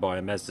you go and buy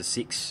a Mazda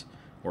 6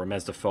 or a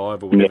Mazda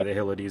 5 or whatever the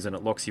hell it is, and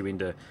it locks you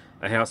into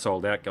a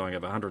household outgoing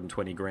of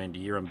 120 grand a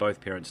year, and both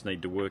parents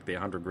need to work their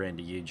 100 grand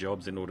a year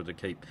jobs in order to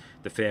keep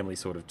the family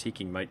sort of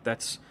ticking, mate.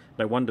 That's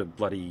no wonder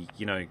bloody,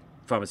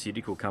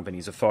 pharmaceutical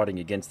companies are fighting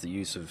against the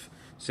use of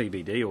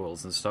CBD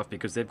oils and stuff,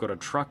 because they've got a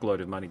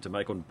truckload of money to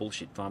make on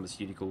bullshit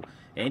pharmaceutical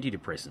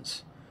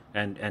antidepressants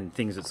and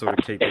things that sort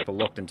of keep people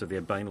locked into their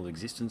banal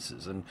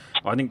existences. And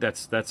I think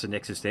that's an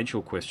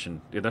existential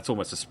question. Yeah, that's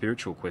almost a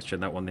spiritual question,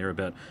 that one there,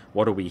 about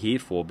what are we here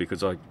for?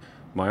 Because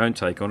my own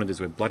take on it is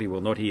we're bloody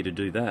well not here to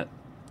do that.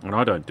 And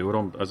I don't do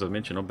it. As I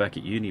mentioned, I'm back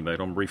at uni, mate.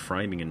 I'm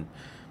reframing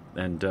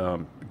and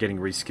getting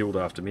reskilled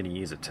after many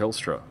years at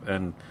Telstra.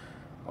 And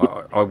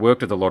I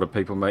worked with a lot of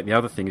people, mate. And the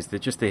other thing is that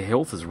just their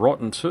health is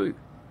rotten too.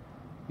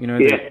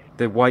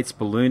 Their weight's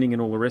ballooning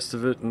and all the rest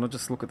of it. And I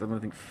just look at them and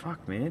I think,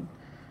 fuck, man,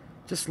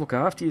 just look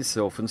after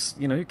yourself. And,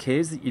 who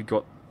cares that you've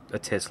got a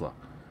Tesla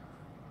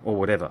or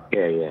whatever?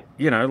 Yeah.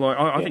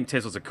 I think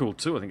Teslas are cool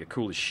too. I think they're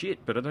cool as shit,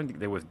 but I don't think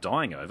they're worth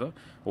dying over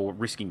or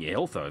risking your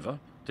health over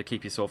to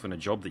keep yourself in a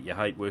job that you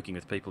hate, working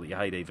with people that you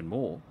hate even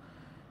more.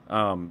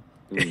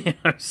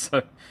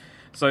 So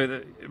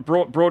the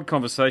broad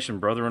conversation,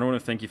 brother, and I want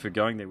to thank you for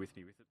going there with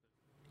me with it.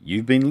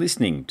 You've been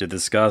listening to the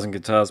Scars and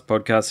Guitars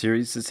podcast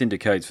series that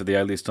syndicates for the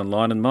A-List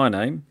Online, and my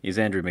name is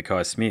Andrew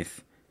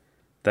Mackay-Smith.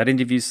 That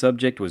interview's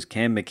subject was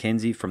Cam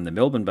Mackenzie from the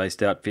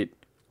Melbourne-based outfit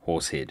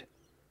Horsehead.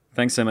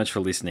 Thanks so much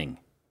for listening.